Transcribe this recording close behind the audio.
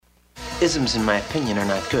Isms, in my opinion, are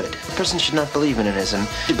not good. A person should not believe in an ism, he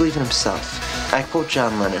should believe in himself. I quote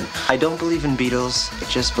John Lennon, I don't believe in Beatles, I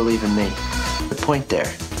just believe in me. The point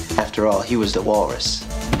there. After all, he was the walrus.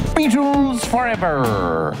 Beatles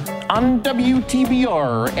Forever on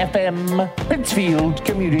WTBR FM, Pittsfield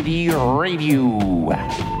Community Radio.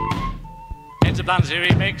 Interplanetary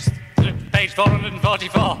Remix, page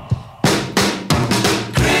 444.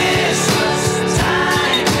 Christmas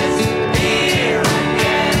time is here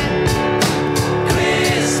again.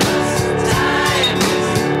 Christmas time is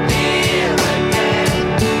here again.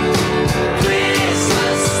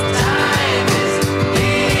 Christmas time is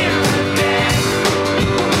here again.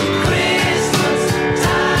 Christmas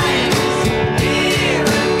time is here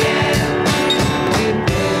again.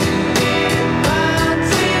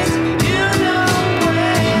 Bounces, you know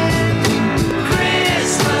when.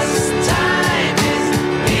 Christmas time is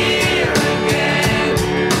here again.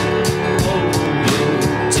 Oh, you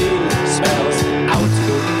two spells out.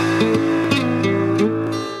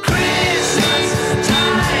 Christmas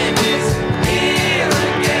time is here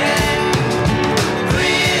again.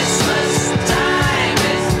 Christmas time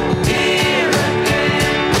is here again.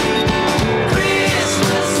 Christmas time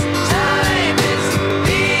is here again. Christmas time is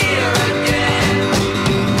here again.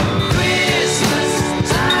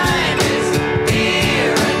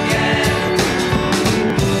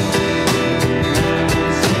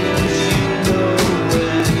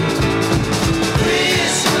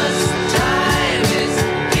 Christmas time is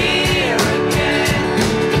here again.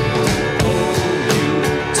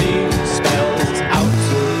 O-U-T spells out.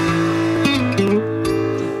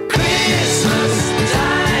 Christmas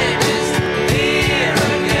time is here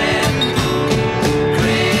again.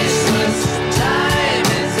 Christmas time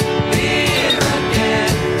is here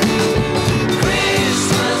again.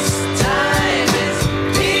 Christmas time is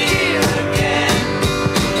here again.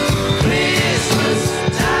 Christmas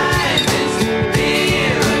time is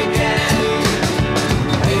here again.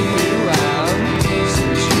 Hey, round,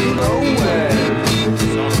 since you know when.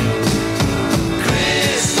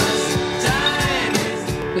 Christmas time is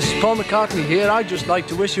This is Paul McCartney here. I'd just like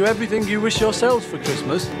to wish you everything you wish yourselves for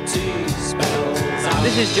Christmas. spells out.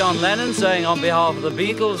 This is John Lennon saying on behalf of the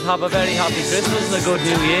Beatles, have a very happy Christmas and a good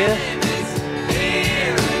New Year.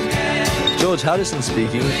 George Harrison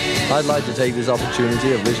speaking. I'd like to take this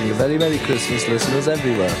opportunity of wishing a very Merry Christmas, listeners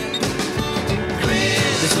everywhere.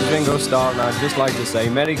 This is Ringo Starr, and I'd just like to say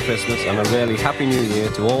Merry Christmas and a really Happy New Year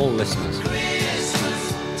to all listeners.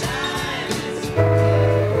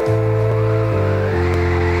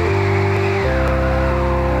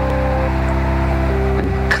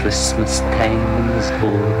 Christmas time is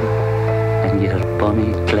o'er and your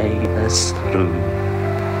bonny clay is through.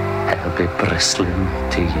 I'll be bristling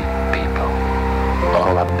to you people,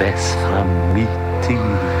 all the best from me to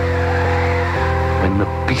you. When the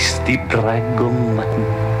beastie drag on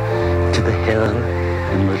to the hill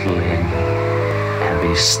in Little Inn, I'll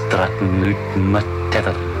be strutting out my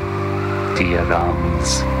tether to your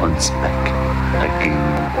arms once back again.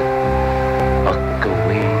 Look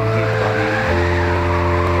away, you bonny.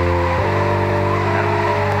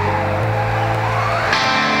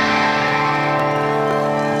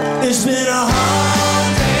 It's been a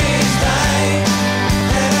hard day's night,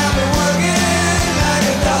 and I've been working like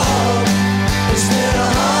a dog. It's been a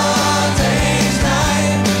hard day's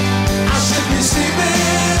night. I should be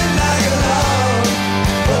sleeping like a log,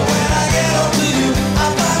 but when I get home to you, I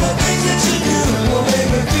find the things that you do will make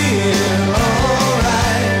me feel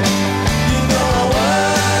alright. You know I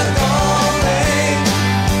work all day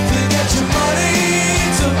to get your money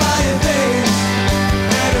to buy your things,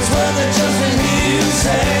 and it's worth it just to hear you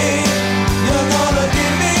say.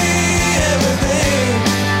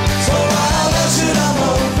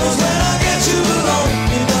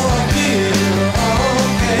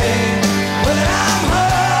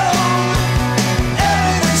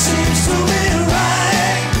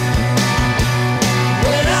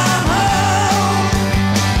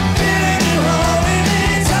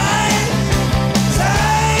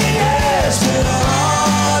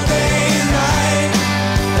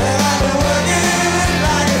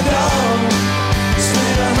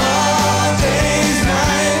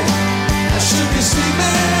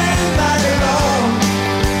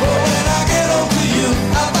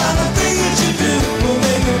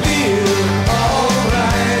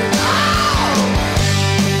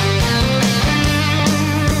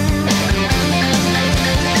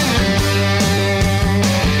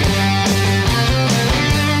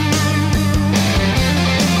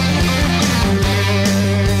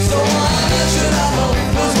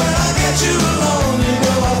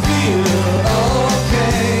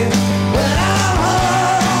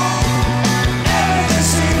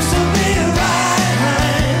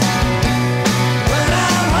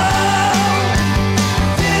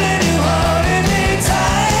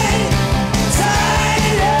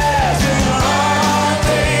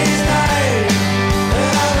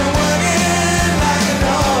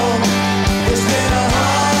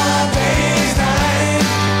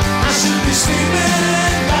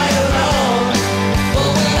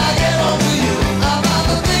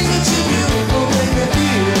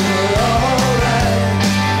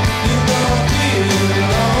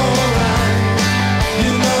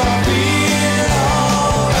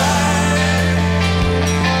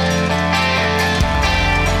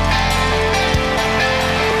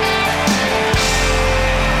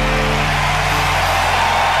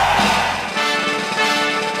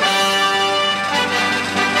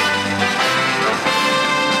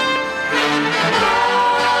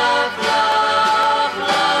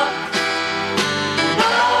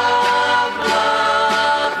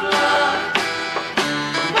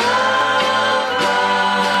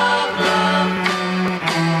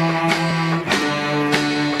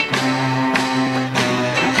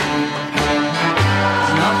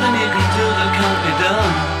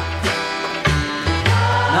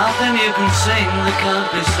 Nothing you can sing that can't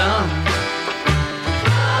be sung.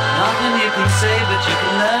 Nothing you can say, but you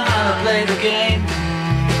can learn how to play the game.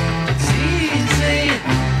 It's easy.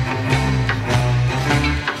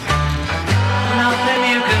 Nothing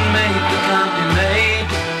you can make that can't be made.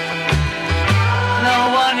 No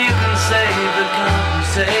one you can save that can't be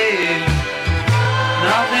saved.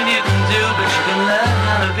 Nothing you can do, but you can learn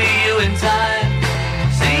how to be you in time.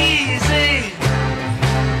 It's easy.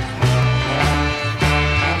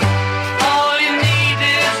 All you need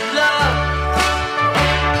is love.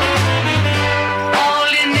 All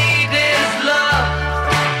you need is love.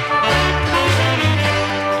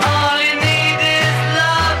 All you need is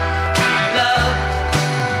love. Love.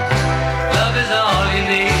 Love is all you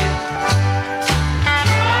need.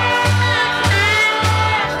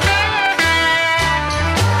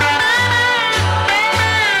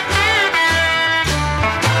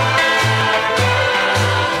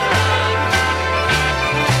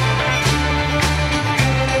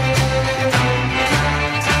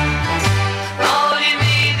 All you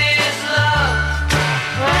need is love.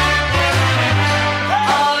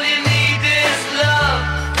 All you need is love.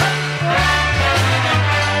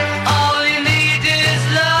 All you need is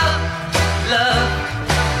love. Love.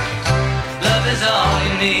 Love is all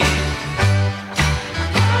you need.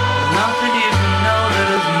 Nothing you can know that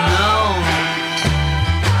isn't known.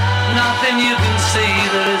 Nothing you can see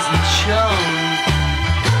that isn't shown.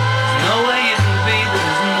 There's no way you can be that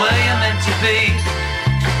isn't where you're meant to be.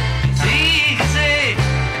 It's easy.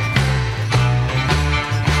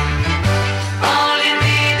 All you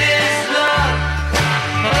need is love.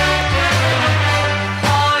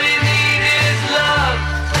 All you need is love.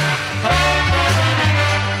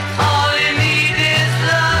 All you need is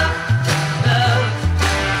love. Love.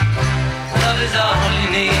 Love is all you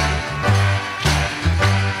need.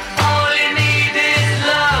 All you need is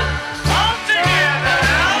love. All together.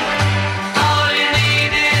 All you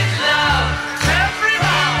need is love.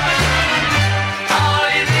 Everybody. All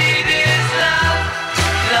you need is love.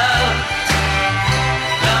 Love.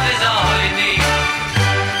 Love is all you need.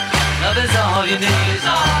 Love is all you need.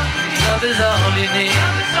 Love is all you need.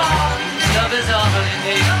 Love is all you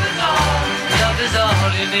need. Love is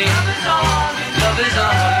all you need. Love is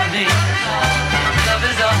all you need. Love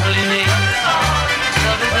is all you need.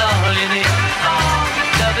 Love is all you need.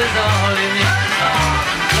 Love is all you need.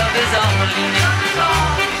 Love is all you need.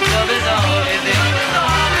 Love is all you need.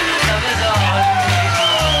 Love is all you need.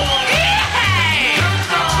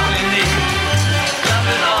 All you need. Love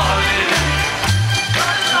is all you need.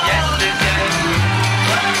 Yes, it is.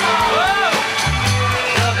 Whoa.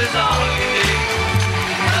 Love is all you need.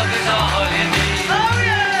 Love is all you need.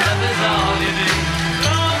 Love is all you need.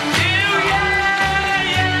 Love you,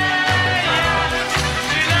 yeah, yeah, yeah.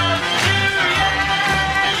 She loves you,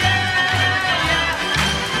 yeah, yeah.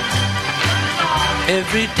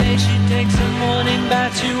 Every day she takes a morning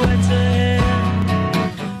bath, she wets her hair,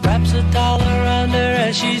 wraps a towel around her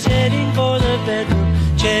as she's heading for the bedroom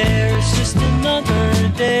chair. It's just another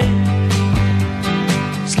day,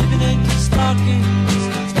 slipping into stockings,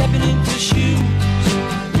 stepping into shoes,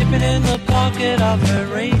 dipping in the pocket of her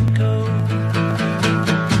raincoat.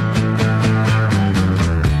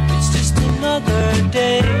 It's just another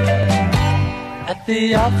day at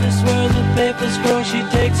the office where the papers grow. She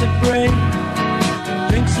takes a break,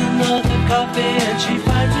 drinks another coffee, and she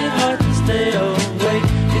finds it hard to stay awake.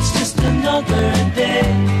 It's just another day.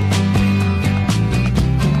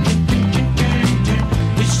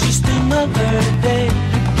 It's just another day.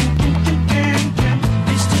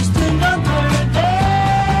 It's just another day.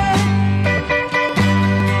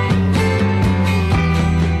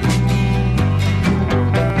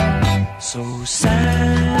 So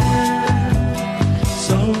sad,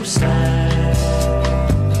 so sad.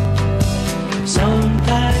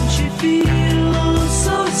 Sometimes she feels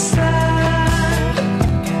so sad.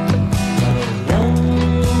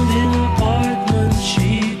 Alone in an apartment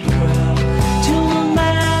she'd dwell till the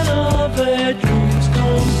man of her dreams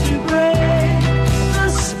comes to break the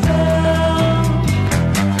spell.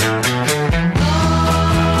 Oh,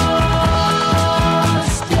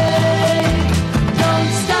 stay,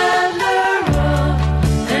 don't stand around.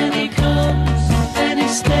 And he comes and he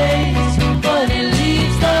stays, but he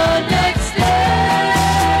leaves the next day.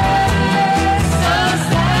 So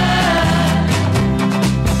sad.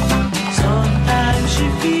 Sometimes she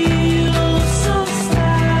feels so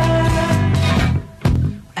sad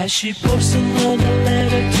as she posts another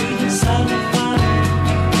letter to the silent fire.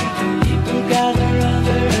 People gather around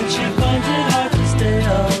her and she finds it hard to stay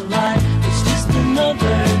alive. It's just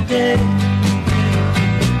another day.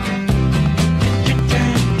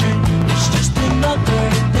 It's just another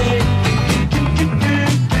day.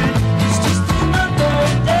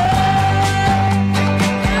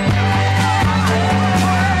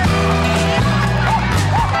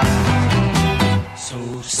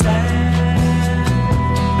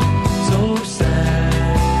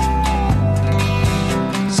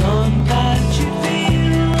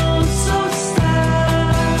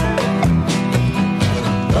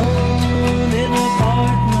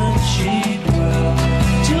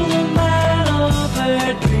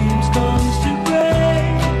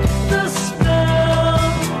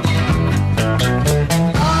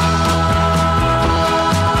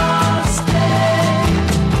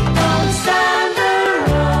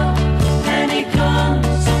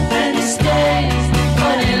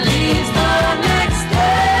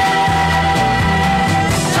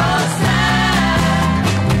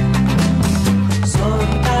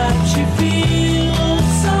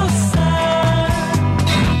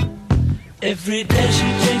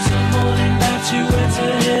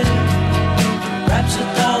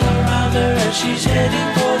 she's heading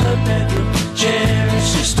for the bedroom chair.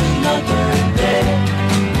 It's just another day.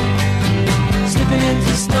 Slipping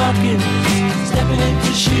into stockings, stepping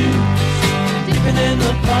into shoes, dipping in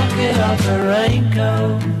the pocket of her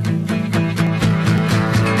raincoat.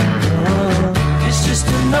 Oh, it's just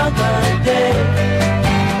another day.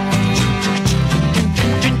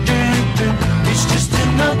 It's just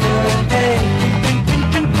another day.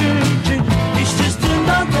 It's just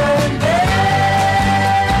another day.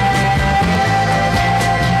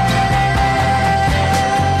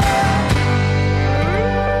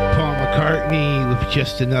 Paul McCartney with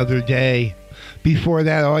Just Another Day. Before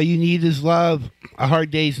that, All You Need Is Love, A Hard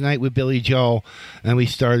Day's Night with Billy Joel. And we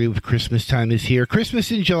started with Christmas Time Is Here.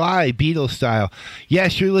 Christmas in July, Beatles style.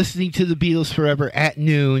 Yes, you're listening to the Beatles Forever at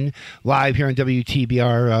noon, live here on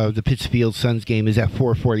WTBR. The Pittsfield Suns game is at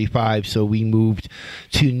 4:45, so we moved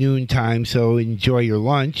to noon time. So enjoy your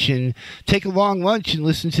lunch and take a long lunch and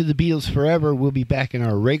listen to the Beatles Forever. We'll be back in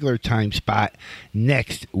our regular time spot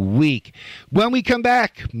next week. When we come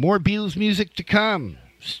back, more Beatles music to come.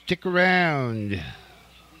 Stick around.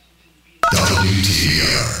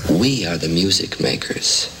 We are the music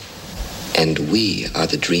makers, and we are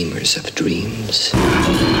the dreamers of dreams.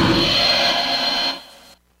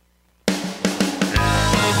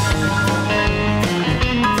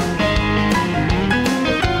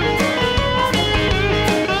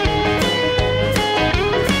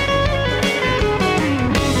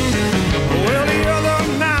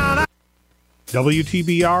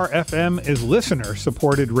 WTBR FM is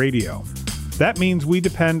listener-supported radio. That means we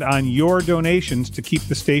depend on your donations to keep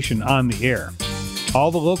the station on the air.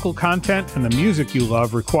 All the local content and the music you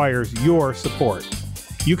love requires your support.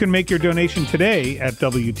 You can make your donation today at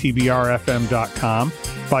WTBRFM.com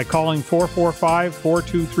by calling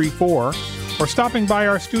 445-4234 or stopping by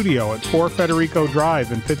our studio at 4 Federico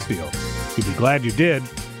Drive in Pittsfield. You'll be glad you did.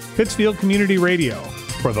 Pittsfield Community Radio,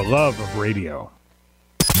 for the love of radio.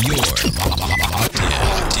 You're locked in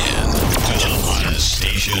to the hottest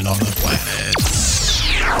station on the planet.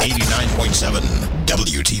 89.7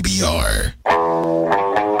 WTBR.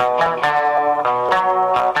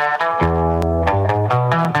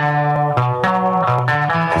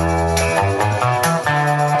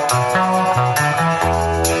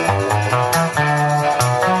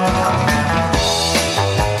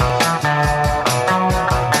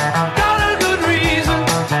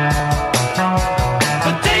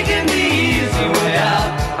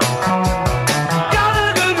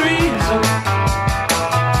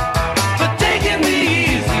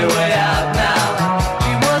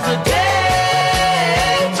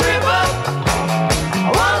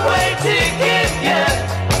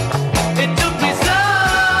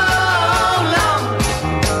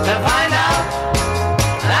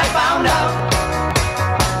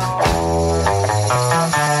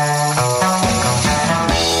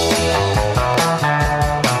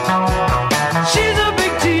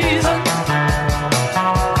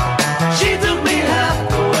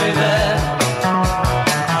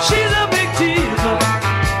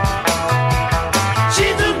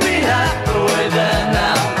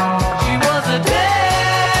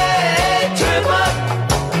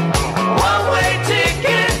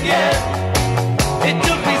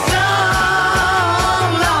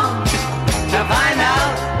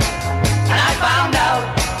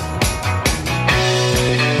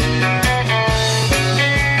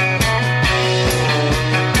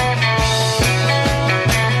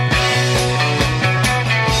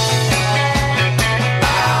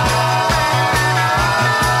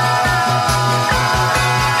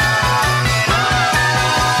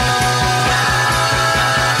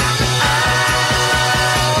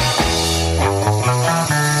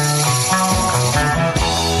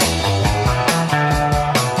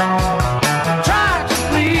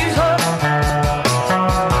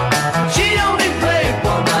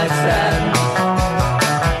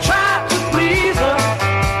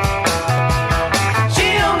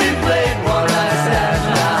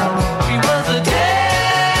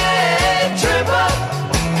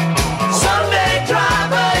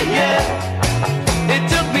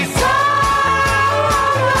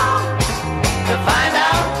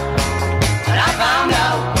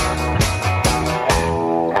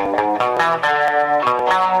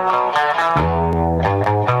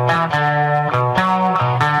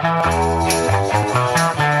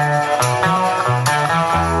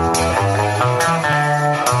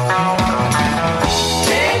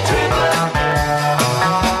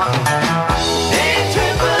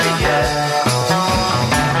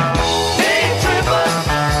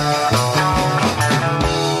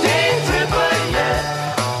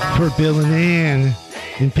 Bill and Ann.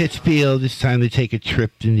 In Pittsfield, it's time to take a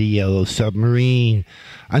trip in the Yellow Submarine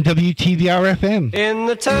on WTBR FM. In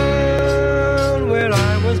the town where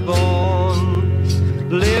I was born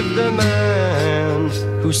lived a man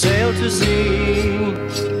who sailed to sea,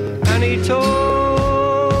 and he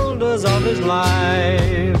told us of his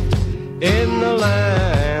life in the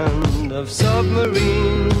land of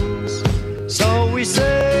submarines. So we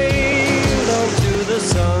sailed on to the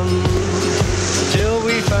sun till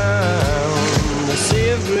we found the sea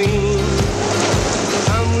of green,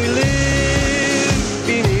 and we lived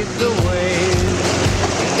beneath the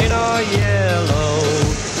waves in our yellow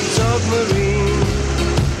submarine.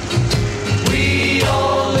 We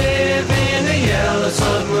all live in a yellow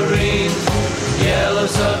submarine, yellow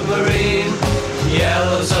submarine,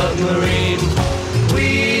 yellow submarine.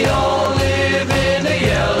 We all live in a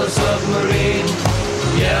yellow submarine,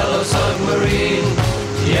 yellow submarine,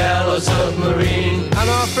 yellow submarine. And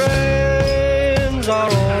our friends are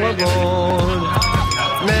all aboard,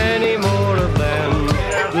 many more of them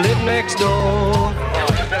live next door,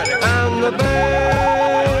 and the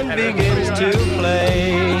band begins to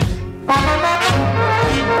play.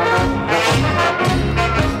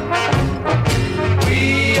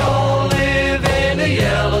 We all live in a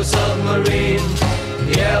yellow submarine,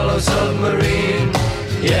 yellow submarine,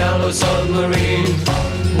 yellow submarine.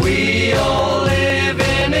 We all live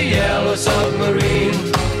in a yellow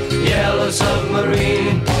submarine, yellow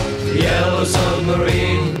submarine, yellow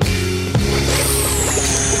submarine.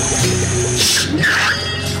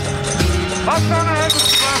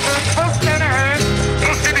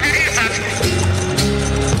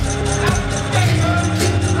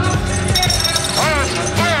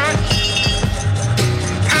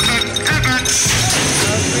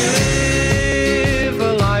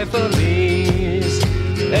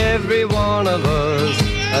 Every one of us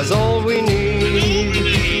has all we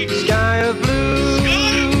need. Sky of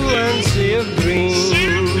blue and sea of green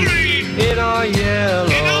in our yellow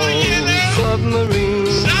submarine.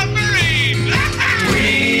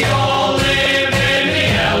 We all live in a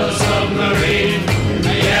yellow submarine,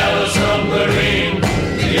 yellow submarine,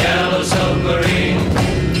 yellow submarine.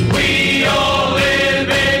 We all live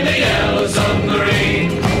in a yellow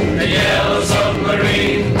submarine, a yellow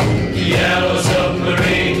submarine, yellow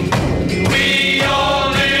submarine. We all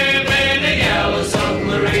live in a yellow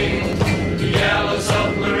submarine, yellow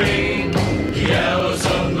submarine, yellow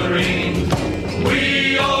submarine.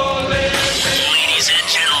 We all live. Ladies and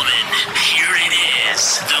gentlemen, here it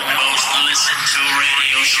is, the most listened to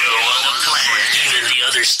radio show on the planet. Even the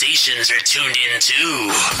other stations are tuned in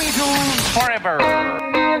too. Beatles forever.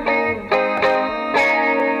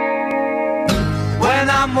 When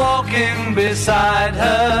I'm walking beside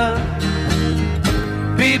her,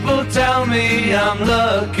 people tell me I'm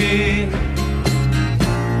lucky.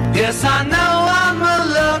 Yes, I know I'm a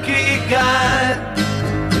lucky guy.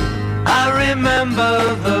 I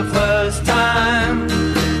remember the first time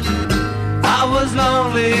I was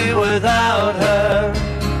lonely without her.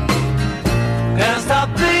 Can't stop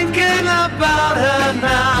thinking about her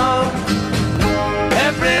now.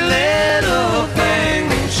 Every little thing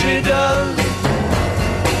she does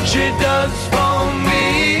for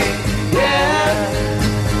me, yeah.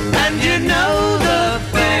 And you know the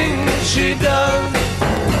things she does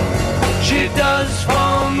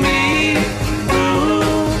for me.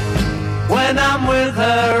 Ooh. When I'm with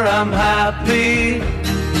her, I'm happy,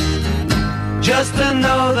 just to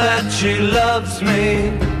know that she loves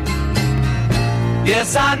me.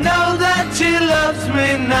 Yes, I know that she loves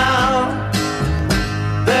me now.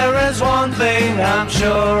 There is one thing I'm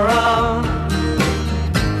sure of,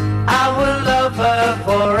 I will love her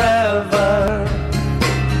forever.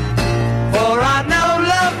 For I know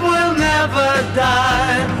love will never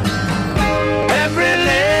die. Every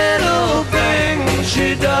little thing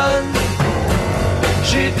she does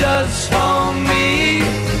for me,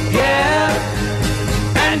 yeah.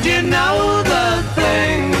 And you know the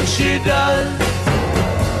thing she does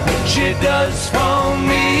for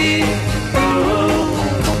me. Ooh.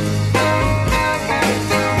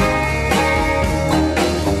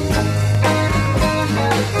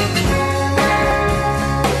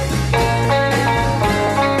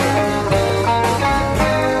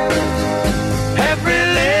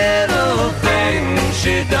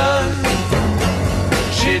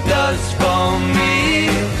 She does for me,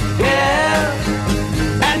 yeah.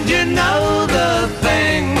 And you know the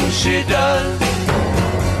things she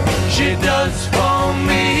does for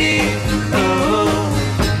me. Ooh.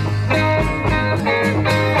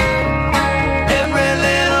 Every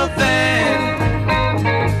little thing,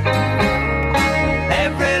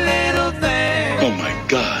 every little thing. Oh my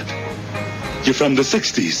God, you're from the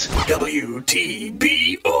 60s.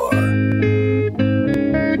 WTBR.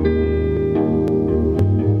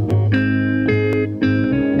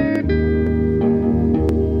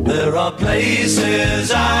 There are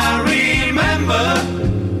places I remember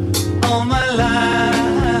all my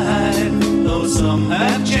life, though some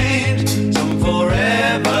have changed, some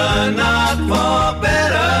forever, not for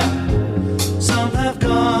better. Some have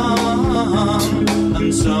gone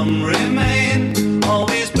and some remain. All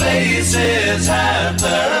these places have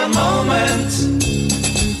their moments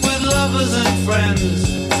with lovers and friends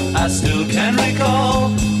I still can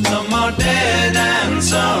recall. Some are dead and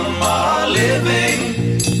some are living.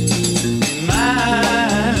 In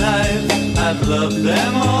my life, I've loved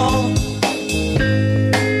them all.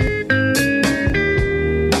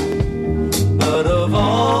 But of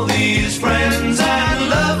all these friends and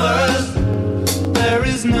lovers, there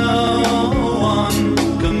is no one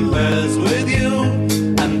compares with you.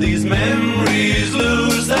 And these memories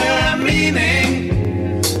lose their meaning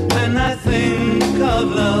when I think of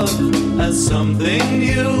love as something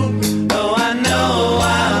new. Though I know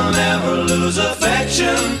I'll never lose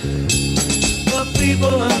affection for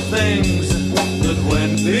people and things that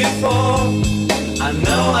went before. I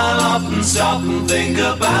know I'll often stop and think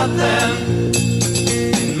about them.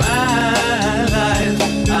 In my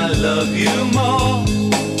life, I love you more.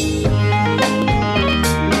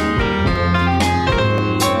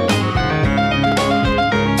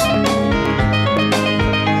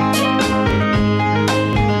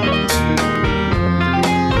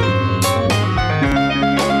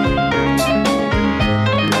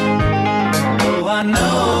 I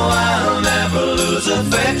know I'll never lose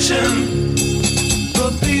affection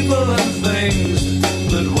for people and things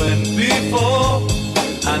that went before.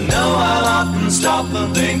 I know I'll often stop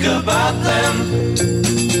and think about them.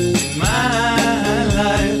 In my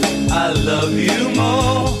life, I love you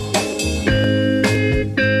more.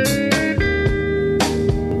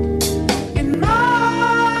 In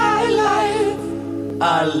my life,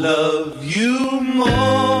 I love you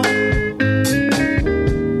more.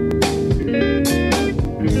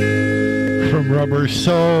 Rubber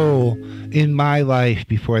Soul, In My Life.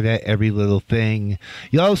 Before that, Every Little Thing.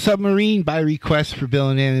 Yellow Submarine by request for Bill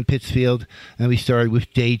and Ann in Pittsfield. And we started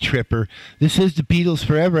with Day Tripper. This is the Beatles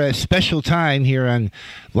Forever at a special time here on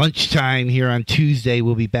lunchtime here on Tuesday.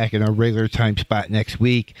 We'll be back in our regular time spot next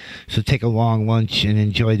week. So take a long lunch and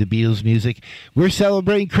enjoy the Beatles music. We're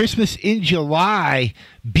celebrating Christmas in July,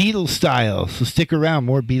 Beatles style. So stick around.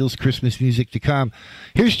 More Beatles Christmas music to come.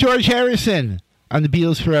 Here's George Harrison on the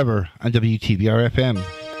Beatles Forever on WTBR FM.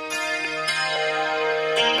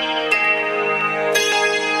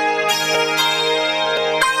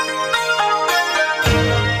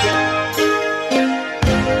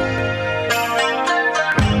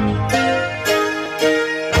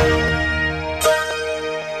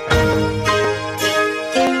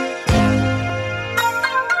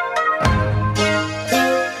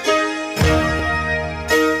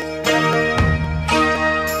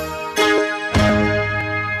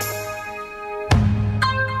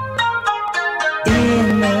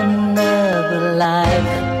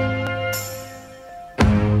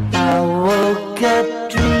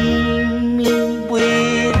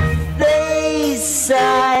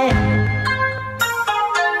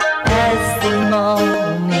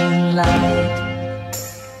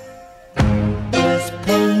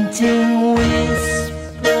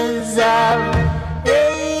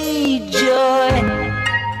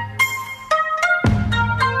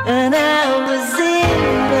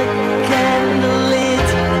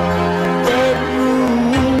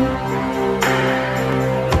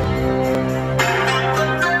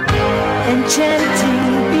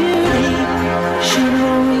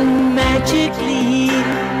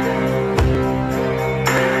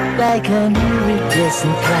 Like an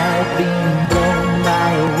iridescent cloud being blown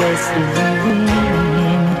by a westerly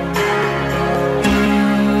wind.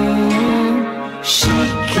 She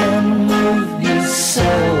can move your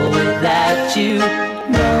soul without you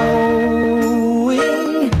knowing.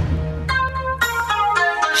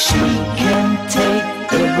 She can take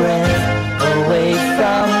the breath away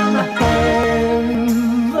from heaven.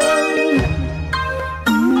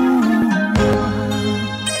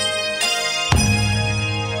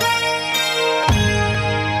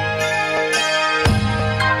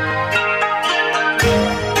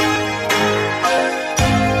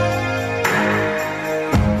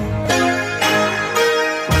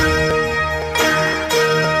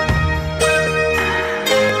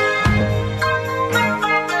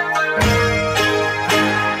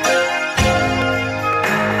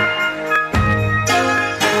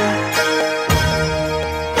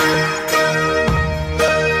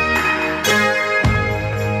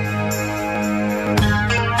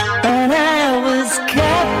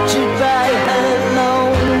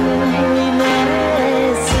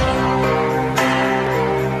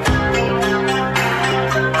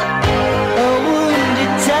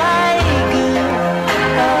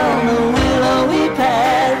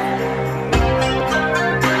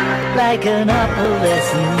 waking up a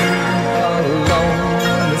lesson all alone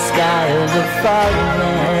in the sky of the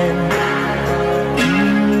fatherland.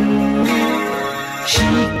 She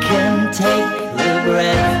can take the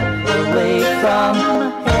breath away from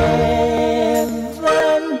heaven.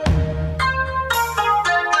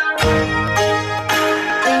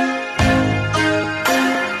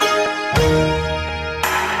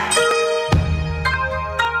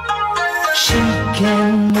 She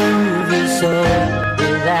can move your soul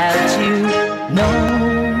without you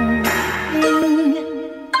knowing.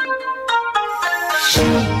 She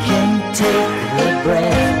can take the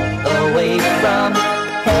breath away from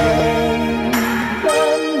heaven.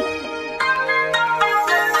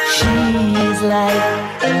 She's like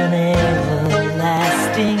an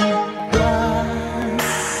everlasting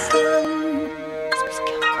blossom.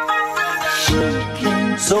 She can.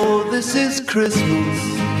 So this is Christmas,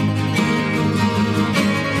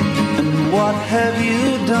 and what have you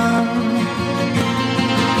done?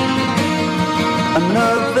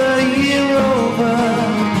 Another year over,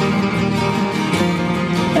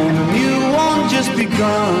 and a new one just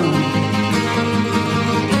begun.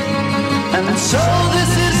 And so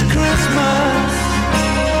this is Christmas.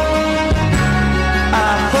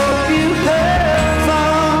 I hope you have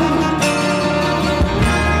fun.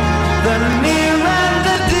 The near and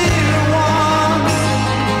the dear ones,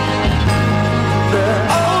 the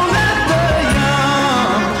old and the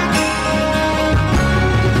young.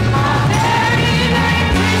 A very Merry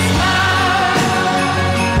Christmas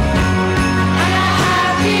and a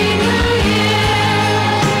Happy New Year.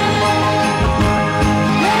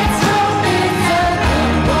 Let's hope it's a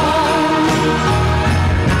good one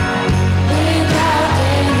without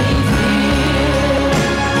any fear.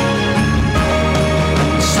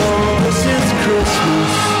 So this is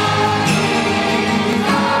Christmas,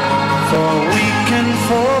 for weak and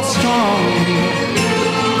for strong,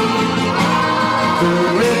 the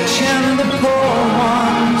rich and the poor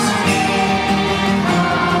ones.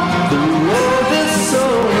 The road is so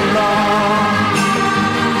long,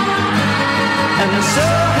 and so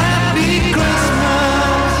happy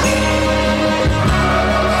Christmas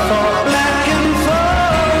for black and for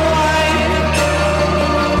white,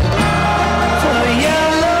 for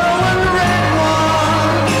yellow and red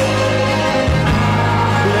ones.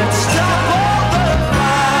 Let's stop all the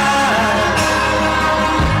fight.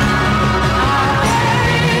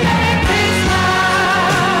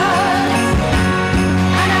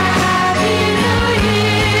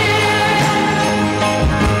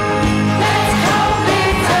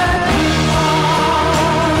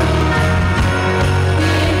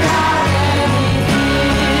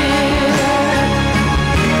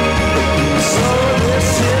 So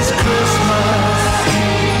this is Christmas,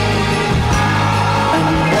 and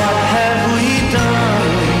what have we done?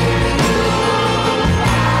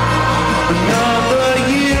 Another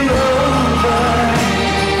year over,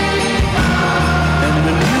 and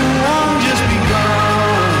the new one just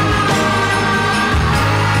begun.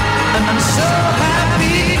 And I'm so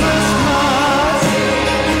happy Christmas.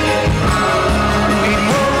 We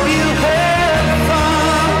hope you have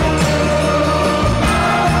fun.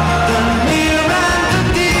 The near and the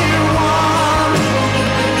dear one,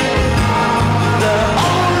 the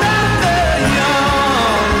old and the young.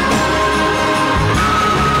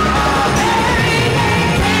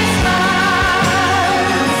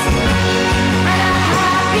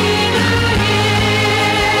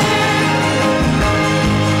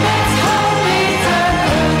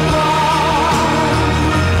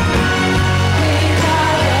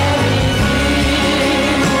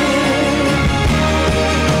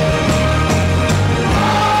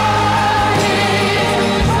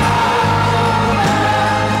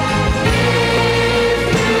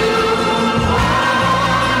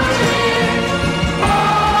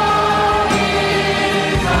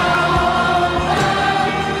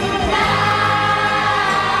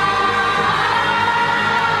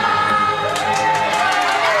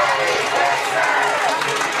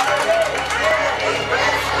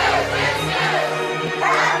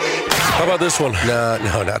 How about this one? No,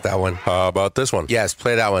 not that one. How about this one? Yes,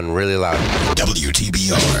 play that one really loud.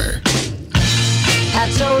 WTBR. I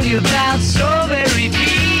told you about Strawberry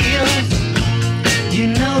Fields. You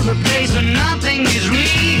know the place where nothing is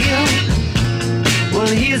real. Well,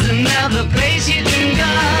 here's another place you can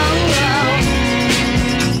go,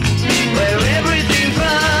 where everything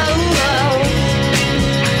grows.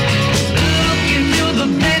 Look into the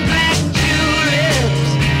bed-back tulips,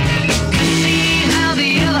 see how the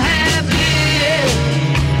ill have lived.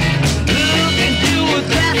 Look into a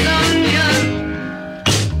glass onion.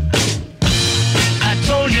 I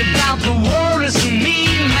told you about the war is a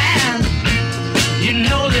mean man. You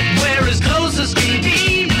know that where his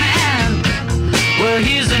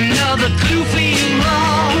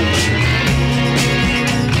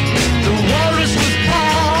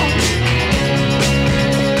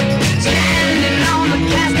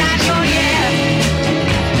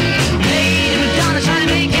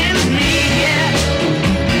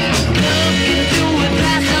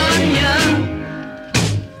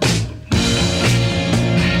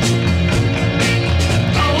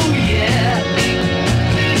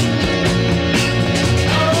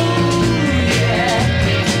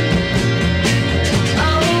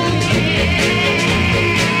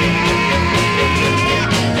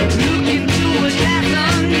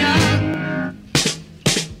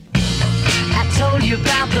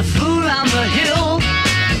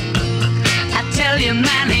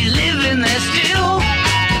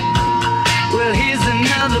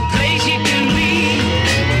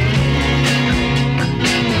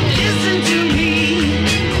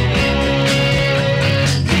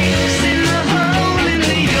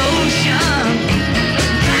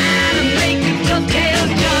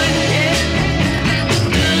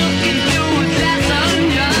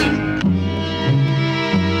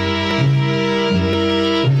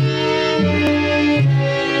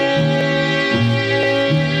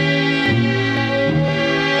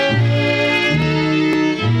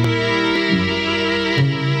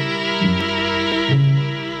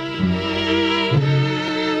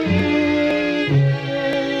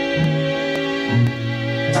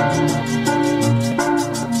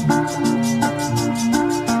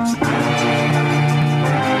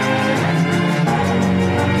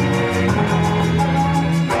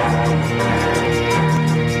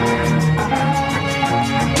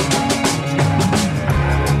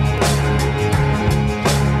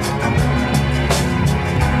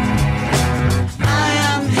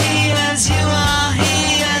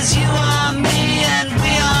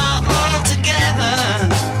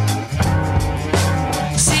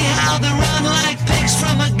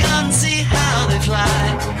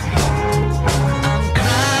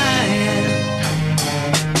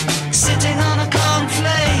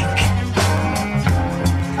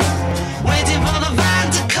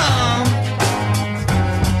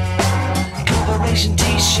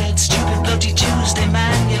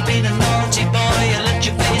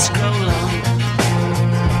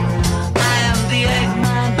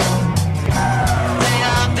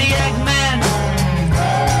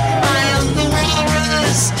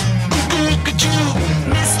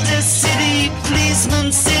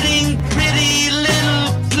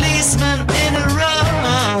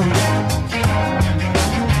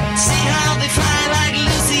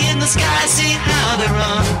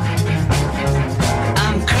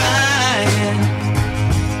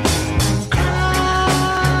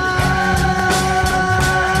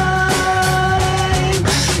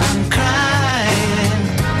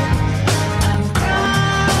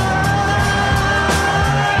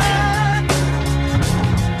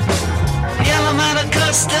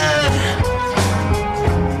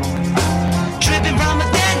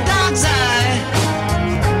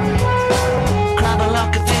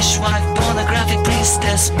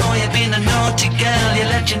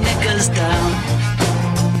your knickers down.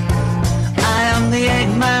 I am the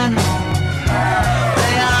Eggman.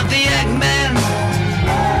 They are the Eggmen.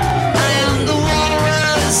 I am the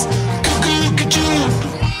walrus.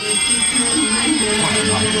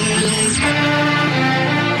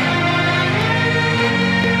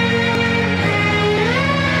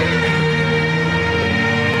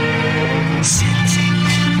 Sitting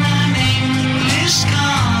in an English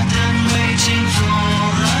garden, waiting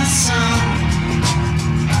for the sun.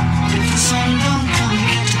 If the sun don't come, you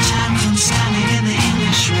get the time from standing in the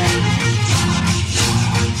English rain.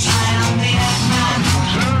 I am the Eggman.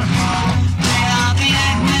 They are the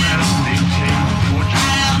Eggmen. I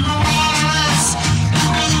am the walrus.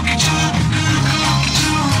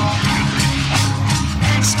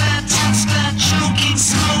 Expert, choking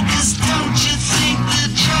smokers. Don't you think the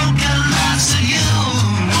Joker laughs at you?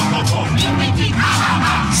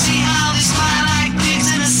 See how they smile like pigs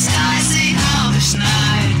in the sky. See how this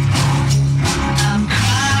night I'm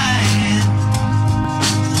crying.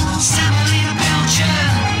 Semolina Belcher,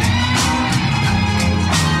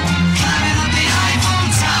 climbing up the Eiffel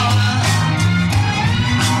Tower.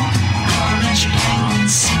 Coronation penguin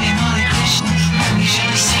singing Hare Krishna. You should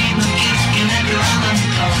have seen the gift in every Allen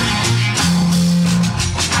Poe.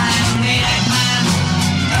 I am the Eggman.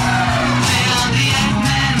 They are the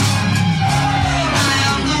Eggmen. I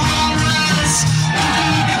am the walrus.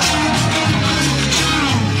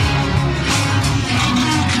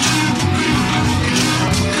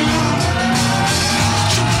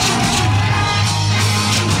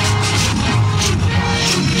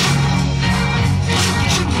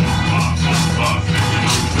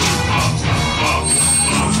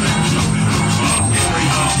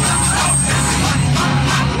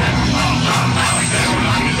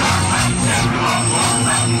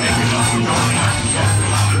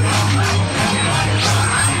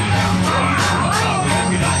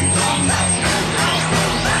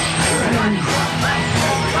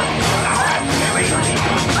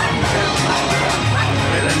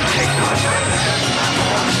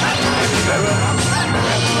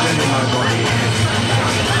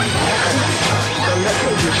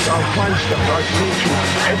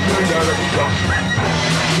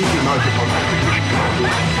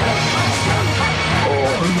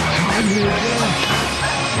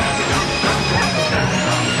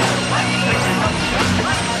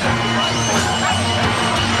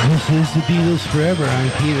 This is the Beatles Forever.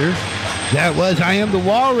 I'm Peter. That was I Am the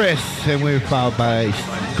Walrus. And we're followed by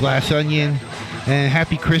Glass Onion. And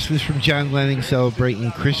Happy Christmas from John Lennon,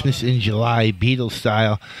 celebrating Christmas in July, Beatles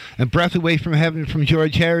style. And Breath Away from Heaven from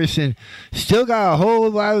George Harrison. Still got a whole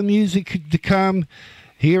lot of music to come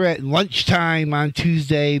here at lunchtime on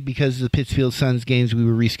Tuesday because of the Pittsfield Suns games. We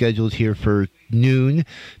were rescheduled here for noon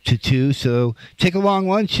to 2. So take a long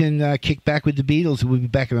lunch and kick back with the Beatles. We'll be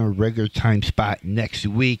back in our regular time spot next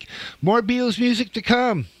week. More Beatles music to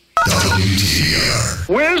come.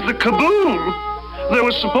 Where's the kaboom? There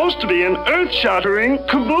was supposed to be an earth-shattering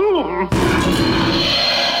kaboom.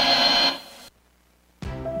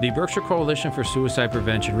 The Berkshire Coalition for Suicide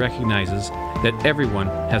Prevention recognizes that everyone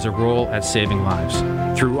has a role at saving lives.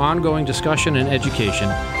 Through ongoing discussion and education,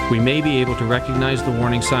 we may be able to recognize the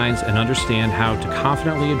warning signs and understand how to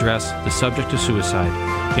confidently address the subject of suicide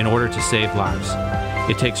in order to save lives.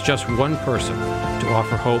 It takes just one person to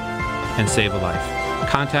offer hope and save a life.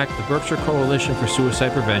 Contact the Berkshire Coalition for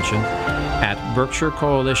Suicide Prevention at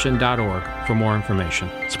berkshirecoalition.org for more information.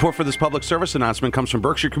 Support for this public service announcement comes from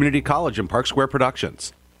Berkshire Community College and Park Square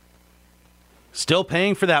Productions. Still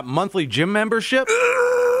paying for that monthly gym membership?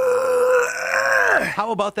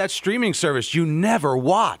 How about that streaming service you never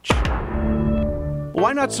watch?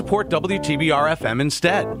 Why not support WTBR-FM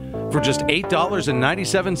instead? For just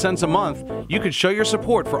 $8.97 a month, you could show your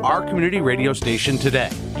support for our community radio station today.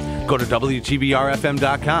 Go to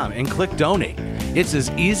WTBRFM.com and click Donate. It's as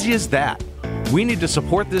easy as that. We need to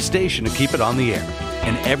support this station to keep it on the air,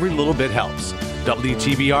 and every little bit helps.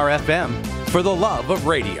 WTBR-FM, for the love of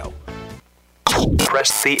radio.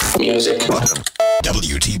 Press the music button.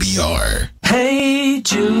 WTBR. Hey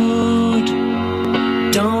Jude,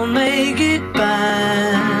 don't make it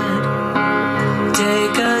bad.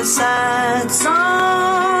 Take a sad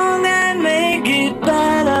song and make it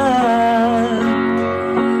better.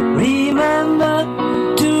 Remember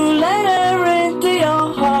to let her into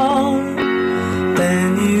your heart.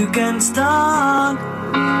 Then you can start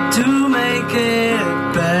to make it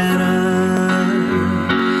better.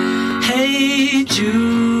 Hey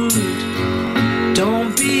Jude,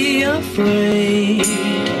 don't be afraid.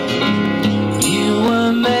 You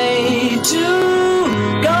were made to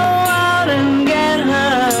go out and get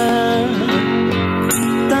her.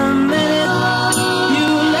 The minute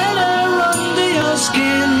you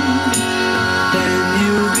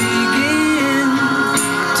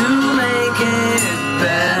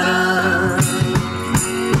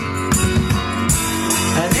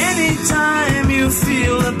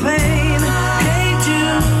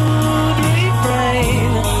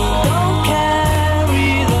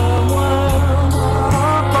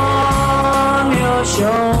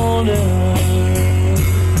shoulder.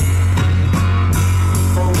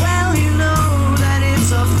 Well, you know that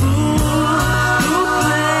it's a fool who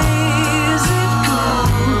plays it cool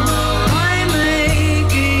by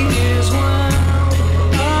making his world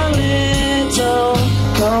a little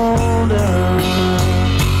colder.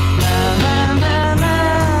 La la la la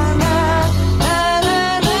la la la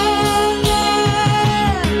la.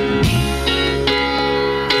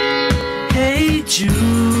 Hey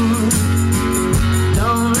Jude,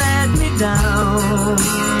 don't let me down.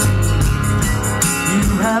 You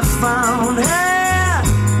have found her,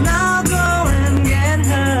 now go and get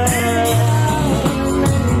her.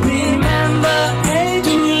 Remember, hey,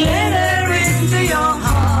 to let her into your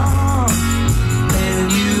heart, then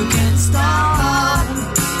you can start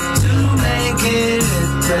to make it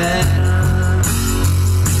better.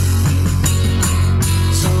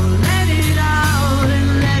 So let it out and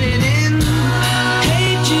let it in. Hey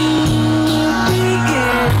Jude,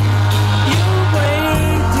 begin. You're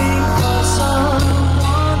waiting for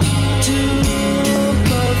someone to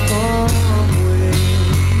perform with.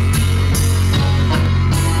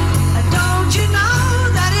 Don't you know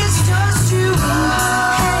that it's just you?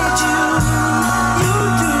 Hey Jude, you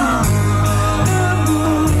do. The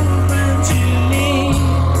movement you need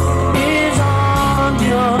is on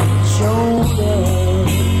your shoulder.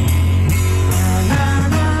 Na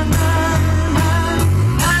na na na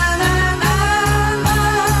na na na na,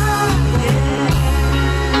 yeah.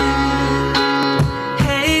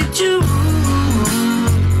 Hey Jude,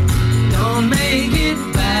 don't make it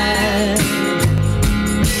bad.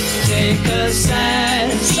 Take a sad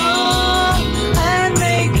song and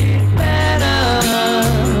make it better.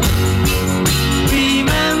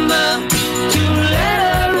 Remember to let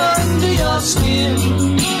her under your skin.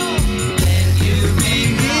 Then you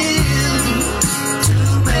begin to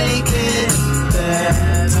make it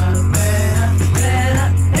better, better, better,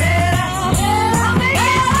 better, better.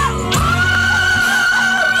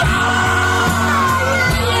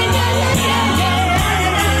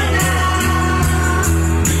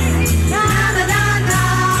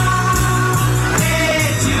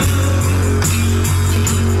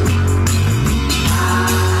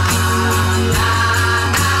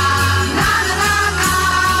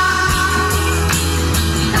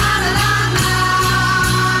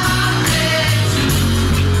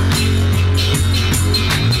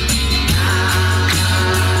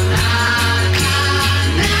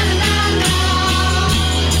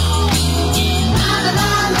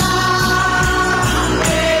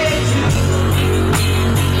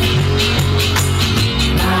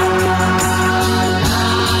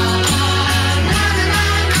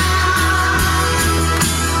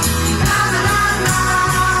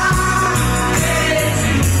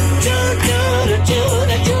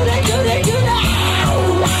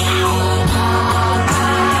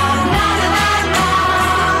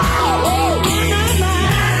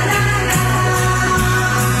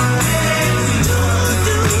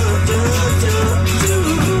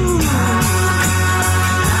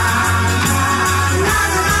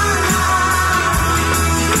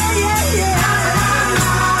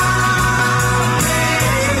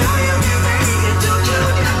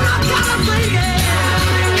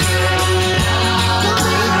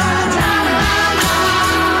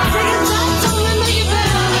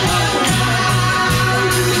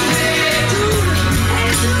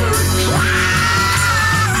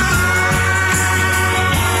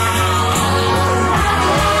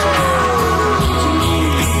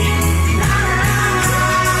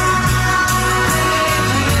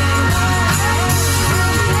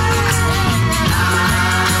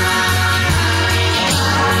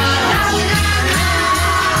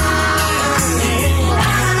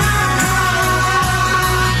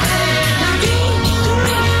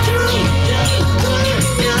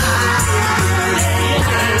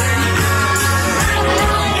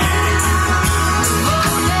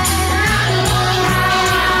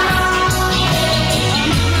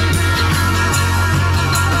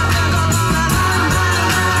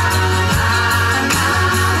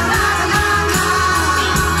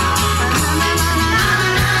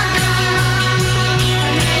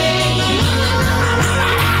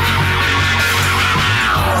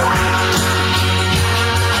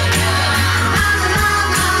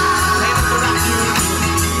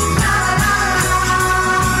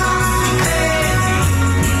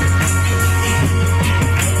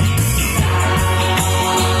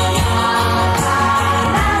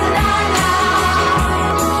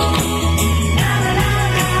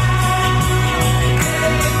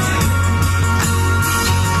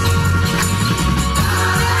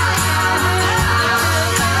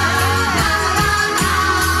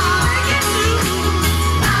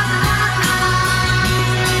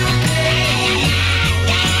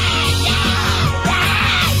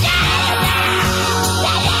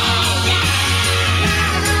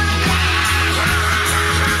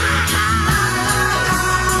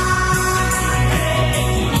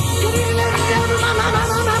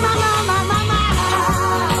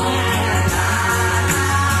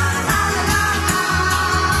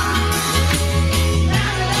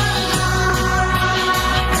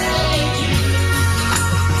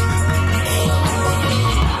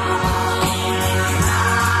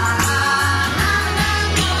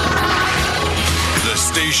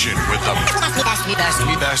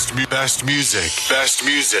 Best music. Best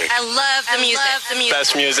music. I love the music.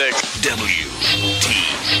 Best music.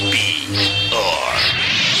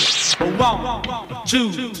 One,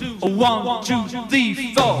 two, three,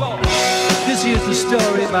 four. This here's the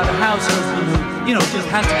story about a house husband who, just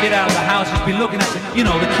has to get out of the house. He's been looking at the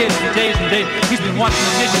kids for days and days. He's been watching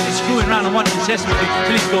the dishes and screwing around and watching Sesame Street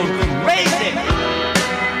till he's going crazy.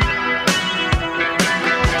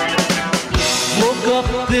 Woke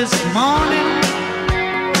up this morning,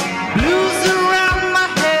 blues around my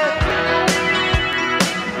head.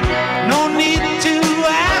 No need to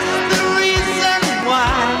ask the reason why.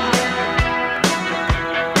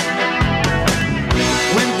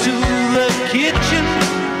 Went to the kitchen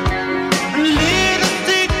and lit a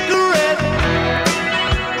cigarette.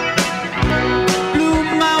 Blew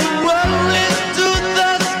my worries to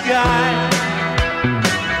the sky.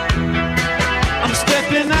 I'm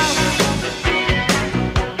stepping out.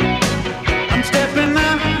 I'm stepping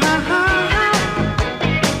out.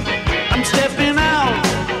 I'm stepping out.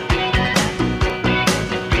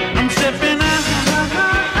 I'm stepping out.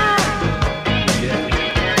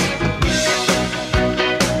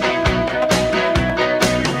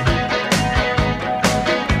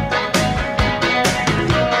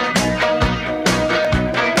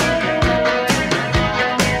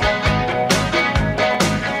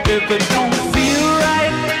 If it don't feel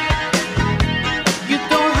right, you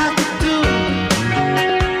don't have to do it.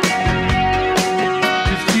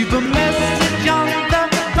 Just leave a message on the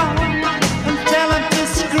phone and tell him to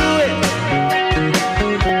screw it.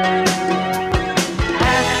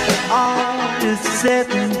 After all is said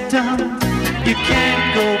and done, you can't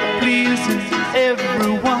go pleasing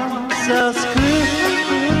everyone, so screw it.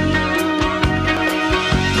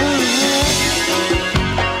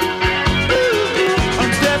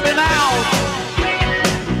 I'm stepping out.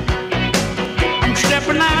 I'm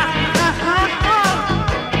stepping out.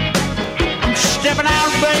 I'm stepping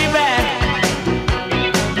out, baby.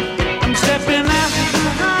 I'm stepping out.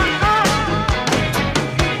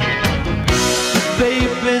 The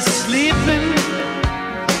baby's sleeping.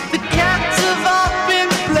 The cats have all been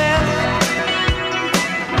blessed.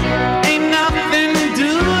 Ain't nothing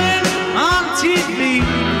doing on TV.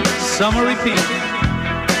 Summer repeat.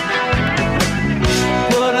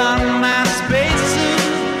 Put on my spacesuit.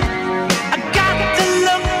 I got to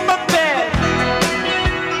look my best.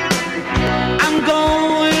 I'm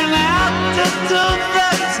going out to do the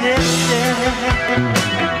test.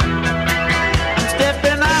 I'm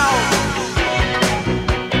stepping out.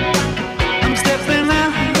 I'm stepping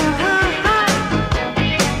out.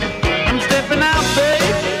 I'm stepping out,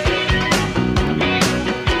 babe.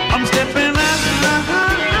 I'm stepping out.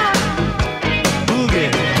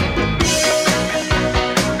 Boogie.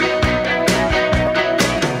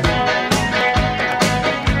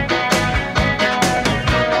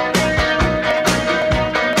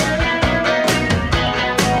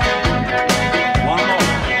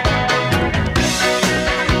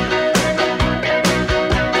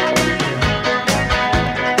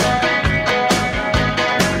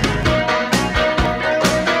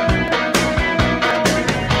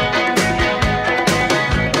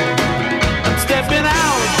 I'm stepping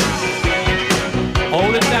out.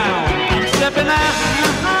 Hold it down. I'm stepping out.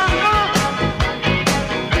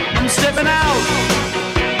 I'm stepping out.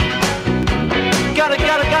 Gotta get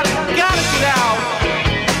out.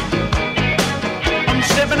 I'm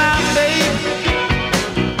stepping out, babe.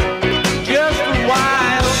 Just a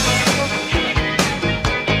while.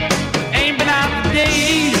 Ain't been out for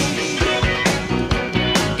days.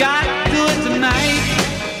 Gotta do it tonight.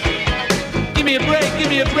 Give me a break, give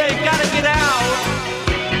me a break. Gotta get out.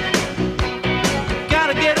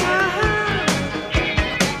 Gotta get out.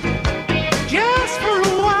 Just for a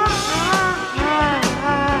while.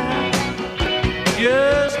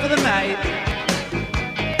 Just for the night.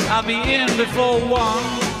 I'll be in before 1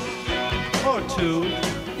 or 2.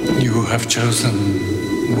 You have chosen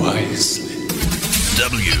wisely.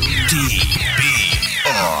 WTBR.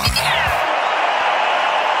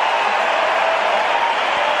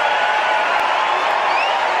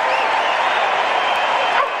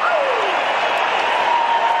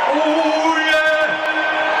 Oh yeah.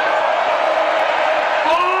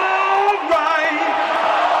 All right.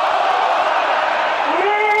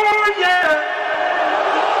 Oh yeah.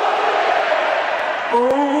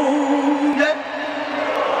 Oh yeah.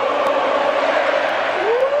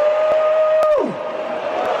 Woo.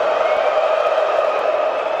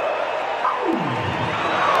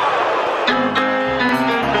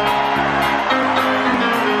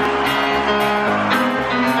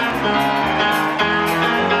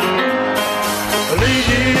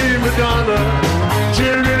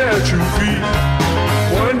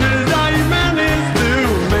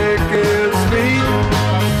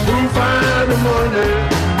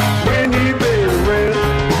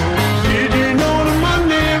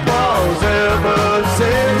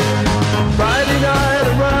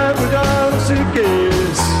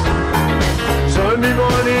 suitcase. Sunday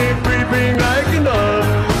morning creeping like a nun.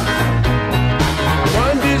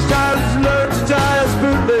 One these times learn to tie us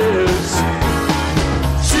bootless.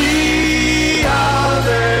 See how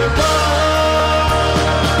they run.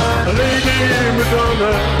 Lady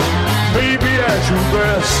Madonna, maybe at your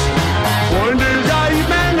best. Wonders how you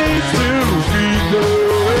manage to feed the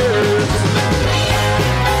rest.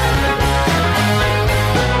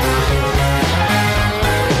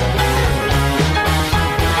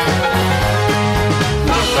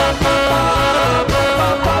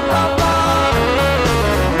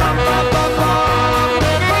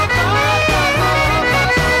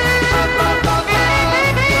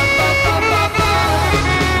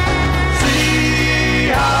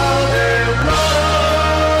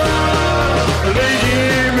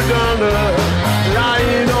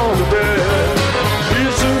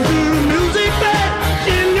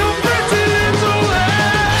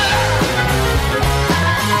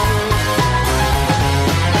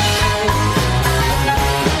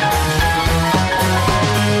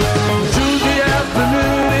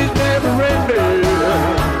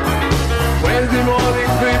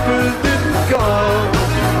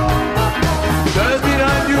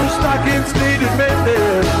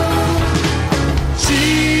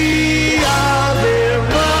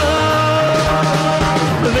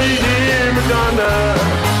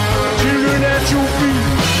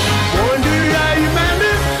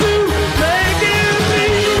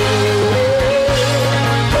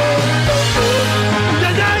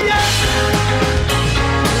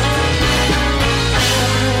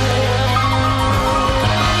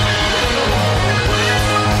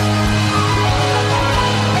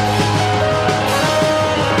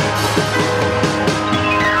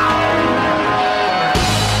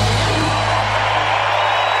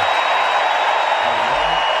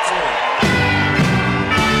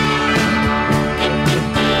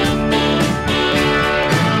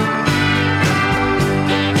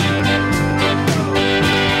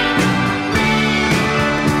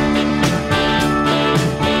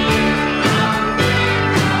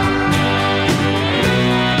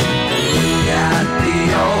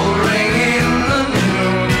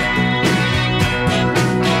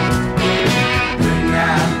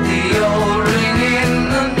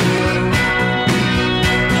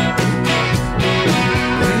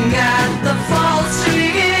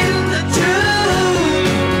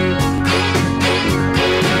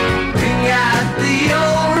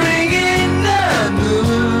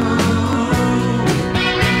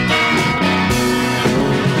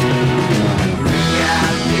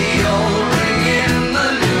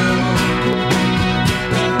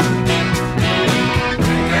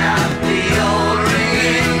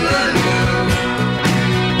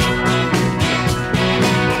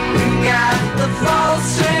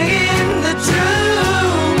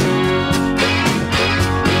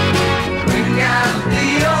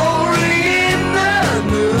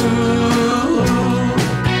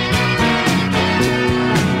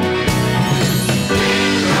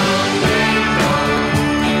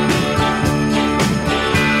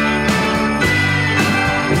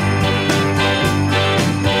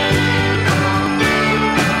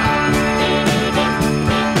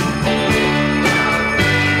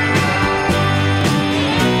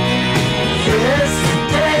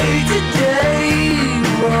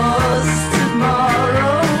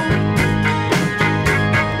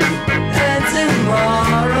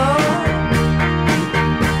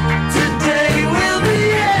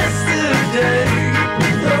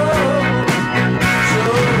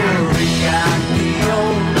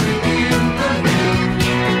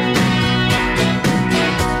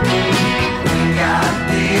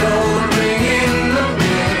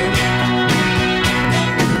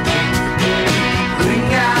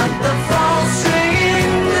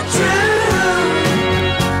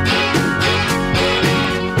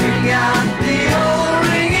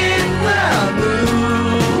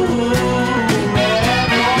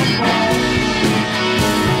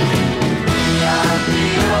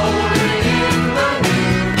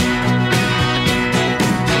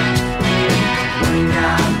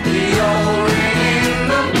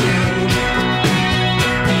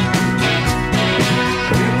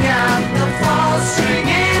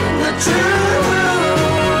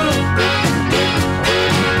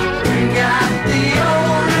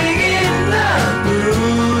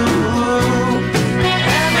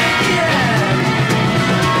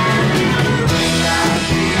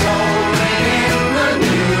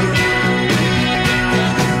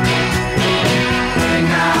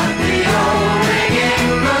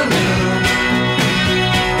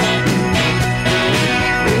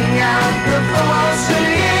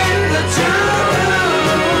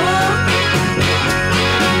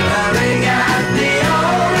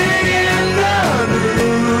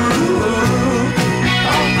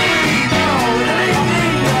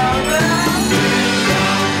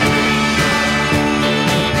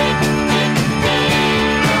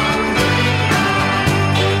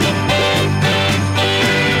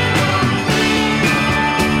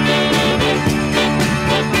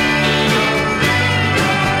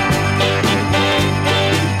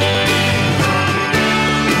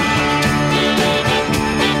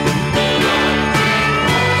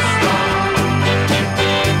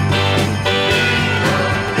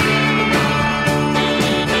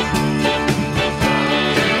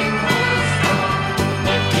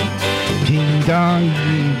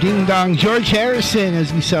 ding dong, George Harrison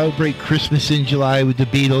as we celebrate Christmas in July with the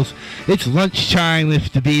Beatles. It's lunchtime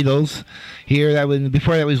with the Beatles. Here,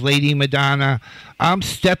 before that was Lady Madonna. I'm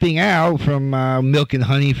Stepping Out from Milk and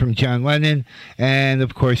Honey from John Lennon. And,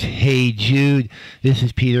 of course, Hey Jude. This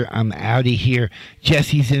is Peter. I'm outie here.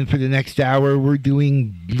 Jesse's in for the next hour. We're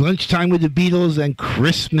doing Lunchtime with the Beatles and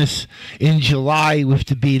Christmas in July with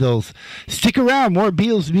the Beatles. Stick around. More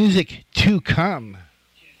Beatles music to come.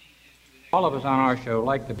 All of us on our show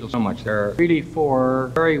like the Beatles so much. They're really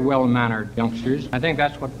four very well-mannered youngsters. I think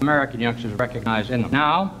that's what American youngsters recognize in them.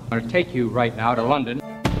 Now, I'm going to take you right now to London.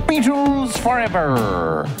 Beatles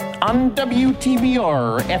Forever on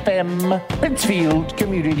WTBR FM, Pittsfield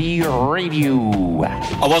Community Radio.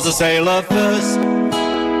 I was a sailor first,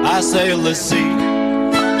 I sailed the sea.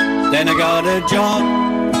 Then I got a job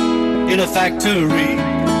in a factory.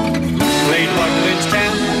 Played Buckland's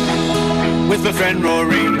Town with my friend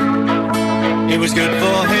Rory. It was good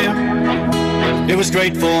for him, it was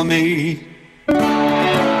great for me. Liverpool,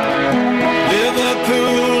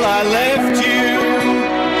 I left you,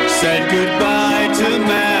 said goodbye to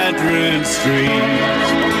Madron Street.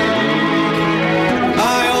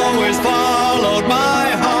 I always followed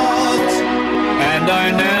my heart, and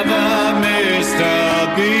I never missed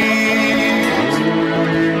a beat.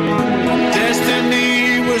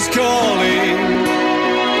 Destiny was calling,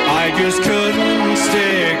 I just couldn't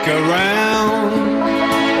stick around.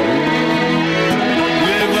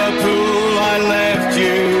 Liverpool, I left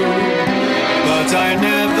you, but I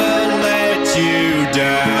never let you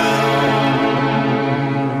down.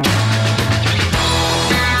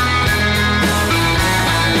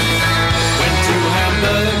 Went to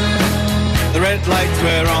Hamburg, the red lights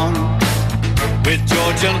were on, with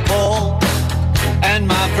George and Paul and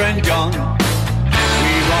my friend John.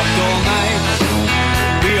 We rocked all night,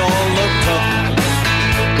 we all looked up.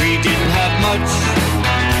 We didn't have much,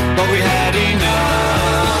 but we had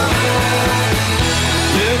enough.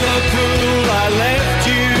 Liverpool, I left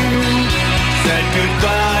you, said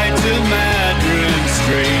goodbye to Madron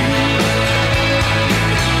Street.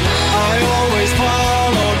 I always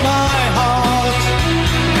followed my heart,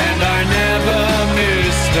 and I never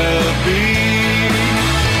missed a beat.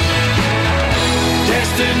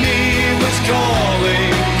 Destiny was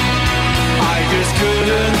calling, I just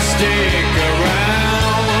couldn't stick around.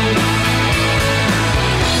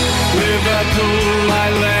 Liverpool, I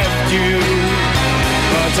left you,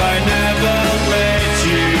 but I never let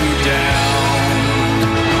you down.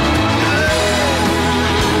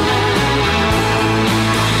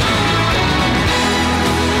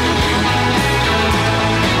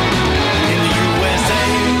 In the USA,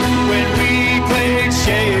 when we played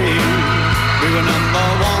Shea, we were number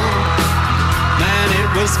one. Man, it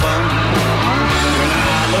was fun. When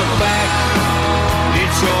I look back,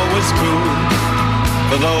 it sure was cool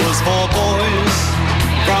for those four boys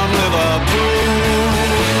from Liverpool.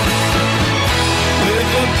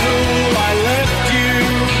 Liverpool, I left you,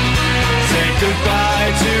 said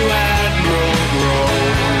goodbye to Admiral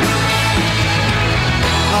Grove.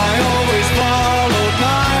 I always followed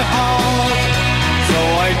my heart, so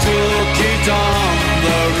I took it on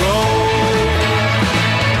the road.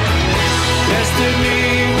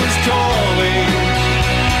 Destiny was calling,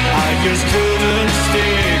 I just couldn't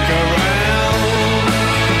stick around.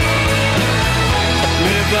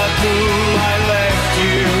 Liverpool, I left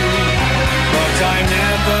you, but I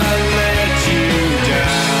never let you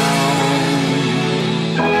down.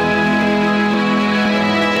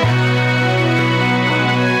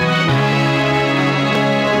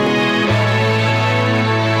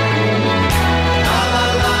 La la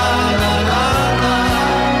la la la la.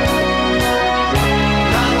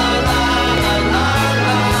 La la la la la la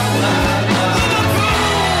la.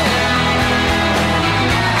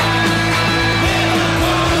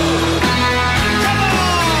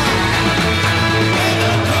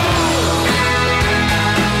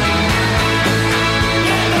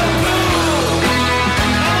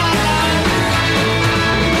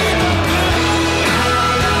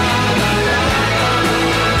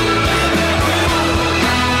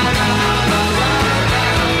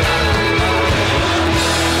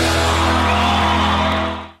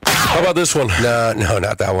 How about this one? No,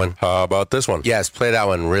 not that one. How about this one? Yes, play that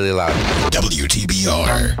one really loud.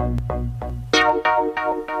 WTBR.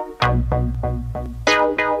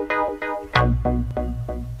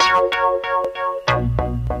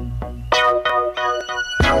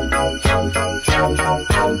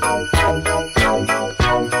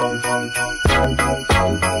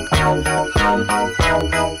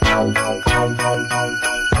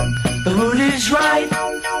 The mood is right,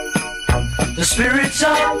 the spirit's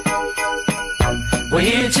up. We're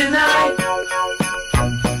here tonight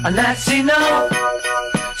and that's enough.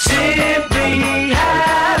 Simply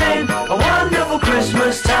having a wonderful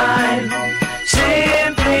Christmas time.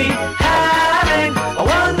 Simply having a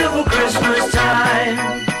wonderful Christmas time.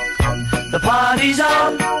 The party's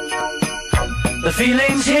on, the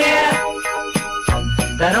feeling's here.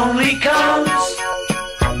 That only comes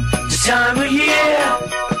this time of year.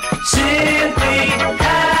 Simply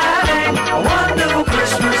having a wonderful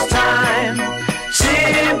Christmas time.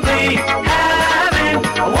 Simply having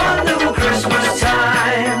a wonderful Christmas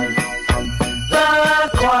time. The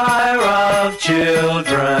choir of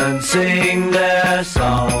children sing their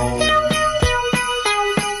song.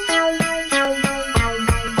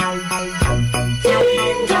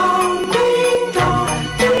 Ding dong, ding dong,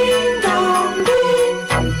 ding dong,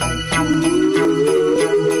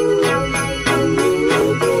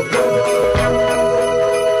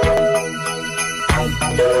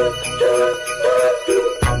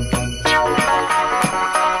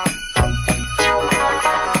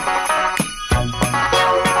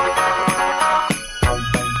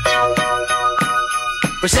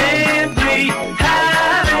 we're simply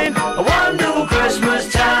having a wonderful Christmas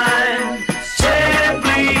time.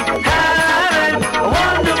 Simply having a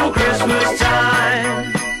wonderful Christmas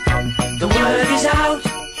time. The word is out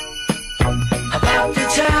about the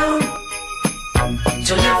town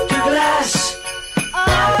to lift a glass.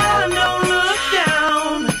 Oh, don't look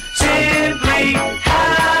down. Simply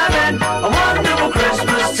having a wonderful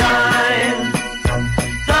Christmas time.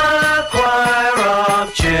 The choir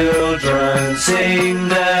of children sing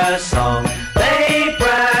their song. They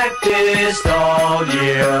practiced all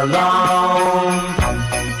year long.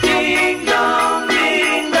 Ding dong,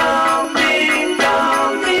 ding dong, ding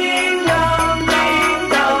dong, ding dong, ding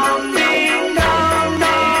dong, ding dong,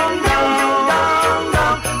 ding dong, dong,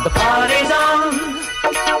 dong. The party's on,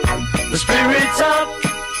 the spirit's up.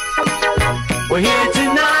 We're here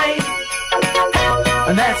tonight,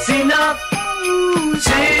 and that's enough.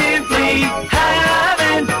 Simply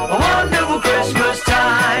having a wonderful Christmas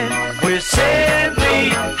time. We're simply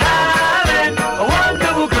having a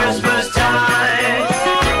wonderful Christmas time.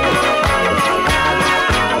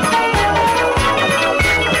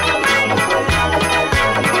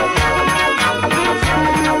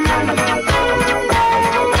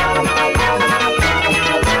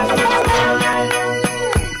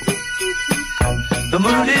 The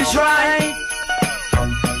mood is right,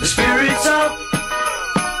 the spirit's up.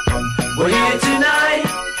 We're here tonight.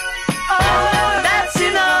 Oh, that's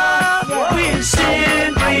enough. We're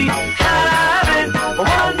simply having a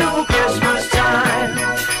wonderful Christmas time.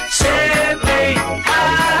 Simply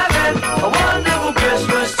having a wonderful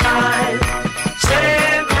Christmas time.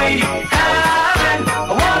 Simply having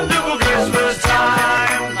a wonderful Christmas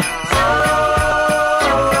time. Oh,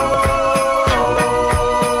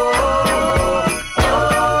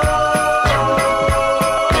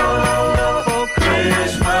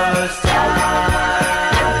 Christmas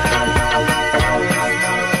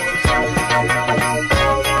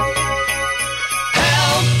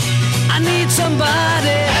I need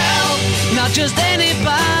somebody help, not just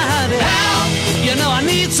anybody help. You know I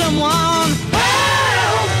need someone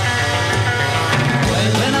help.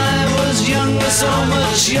 When I was younger, so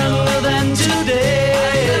much younger than today,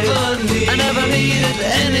 I never needed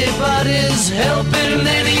anybody's help in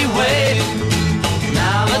any way.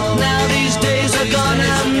 But now these days are gone,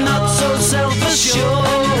 I'm not so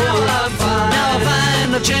self-assured. Now I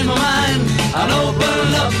find I've changed my mind and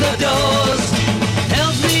open up the doors.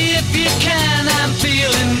 Help me if you can, I'm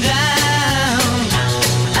feeling down,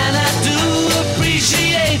 and I do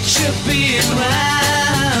appreciate you being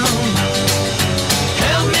round.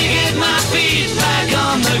 Help me get my feet back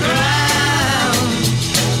on the ground.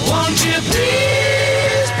 Won't you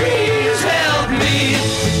please, please help me?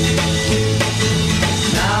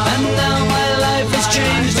 And now my life has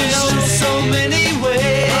changed in so many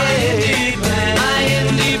ways. My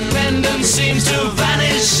independence seems to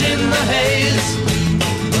vanish in the haze.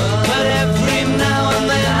 But every now and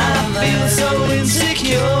then I feel so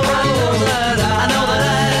insecure. I know that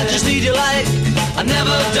I just need you like I've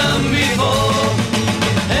never done before.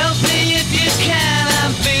 Help me if you can,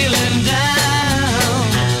 I'm feeling down,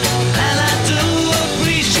 and I do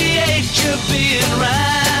appreciate you being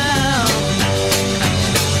round.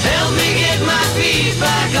 Help me get my feet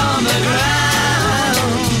back on the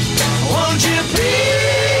ground. Won't you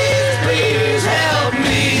please, please help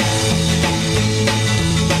me?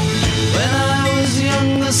 When I was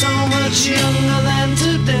younger, so much younger than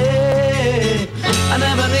today, I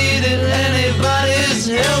never needed anybody's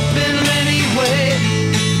help in any way.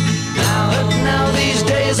 Now these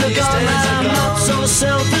days are gone, I'm not so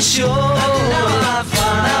self-assured. Now I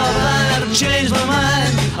find I've changed my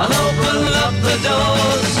mind, I'm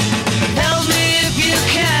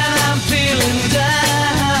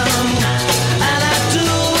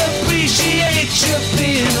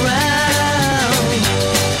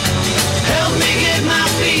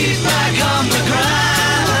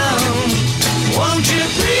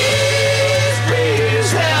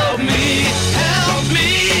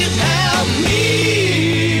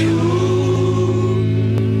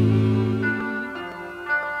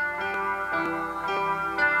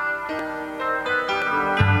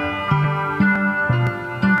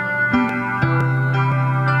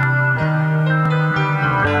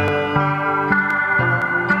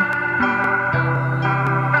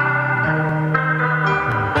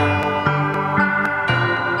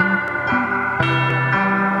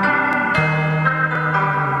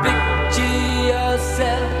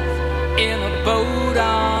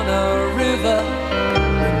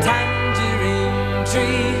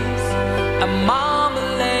and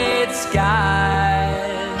marmalade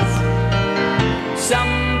skies.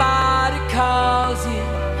 Somebody calls you,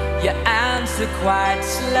 you answer quite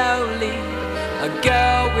slowly. A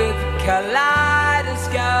girl with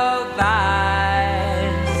kaleidoscope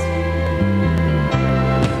eyes.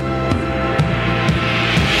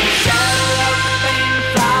 Cellophane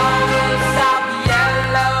flowers of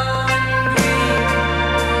yellow and green,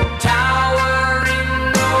 towering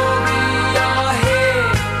over your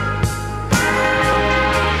head.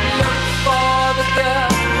 Look for the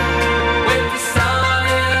girl with the sun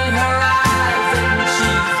in her eyes, and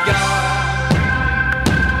she's gone.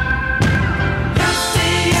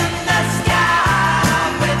 Lucy in the sky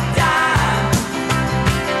with diamonds.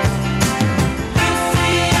 Lucy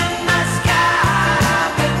in the sky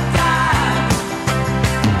with diamonds.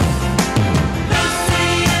 Lucy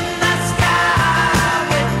in the sky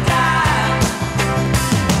with diamonds.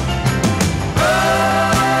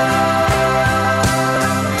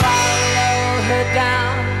 Follow her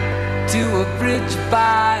down to a bridge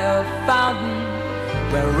by a fountain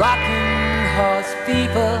where rocking horse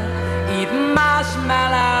people eat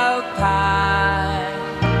marshmallow pie.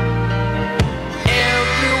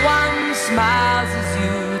 Everyone smiles as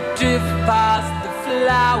you drift past the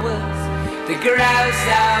flowers that grow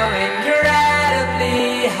so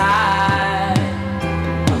incredibly high.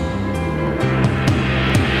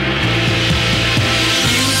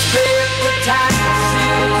 Newspaper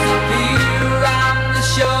taxis appear on the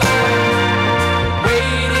shore,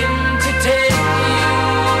 waiting to take you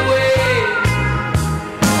away.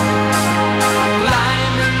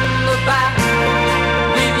 Climb in the back,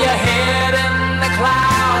 leave your head in the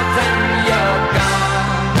clouds, and you're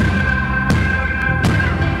gone.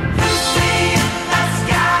 Lucy in the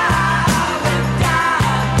sky with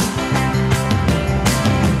diamonds.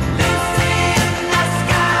 Lucy in the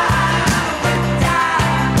sky with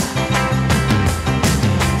diamonds.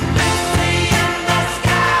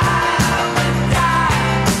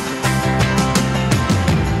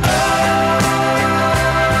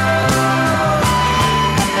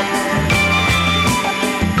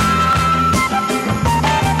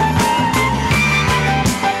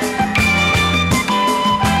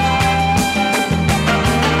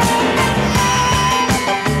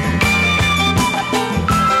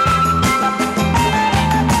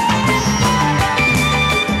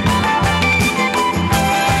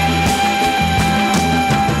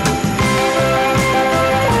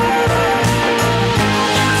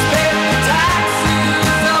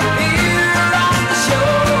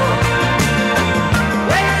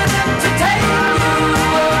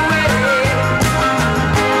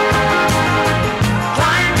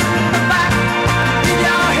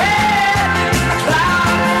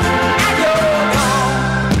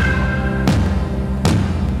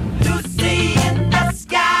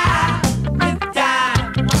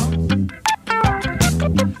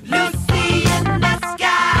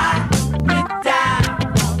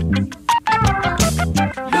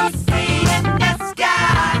 Lucy in the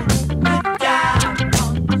sky with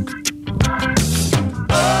diamonds.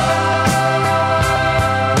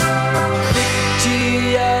 Picture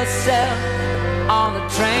yourself on a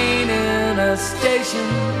train in a station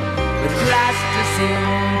with glasses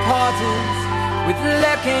importers with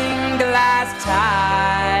looking glass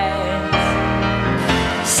ties.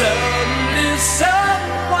 Suddenly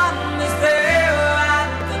someone is there at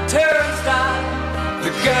the turnstile,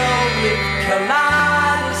 the girl with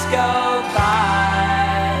kaleidoscope eyes.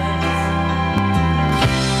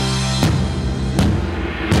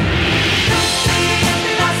 Lucy in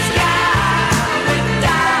the sky with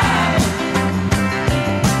diamonds.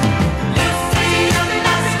 Lucy in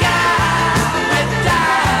the sky with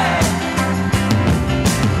diamonds.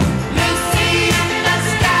 Lucy in the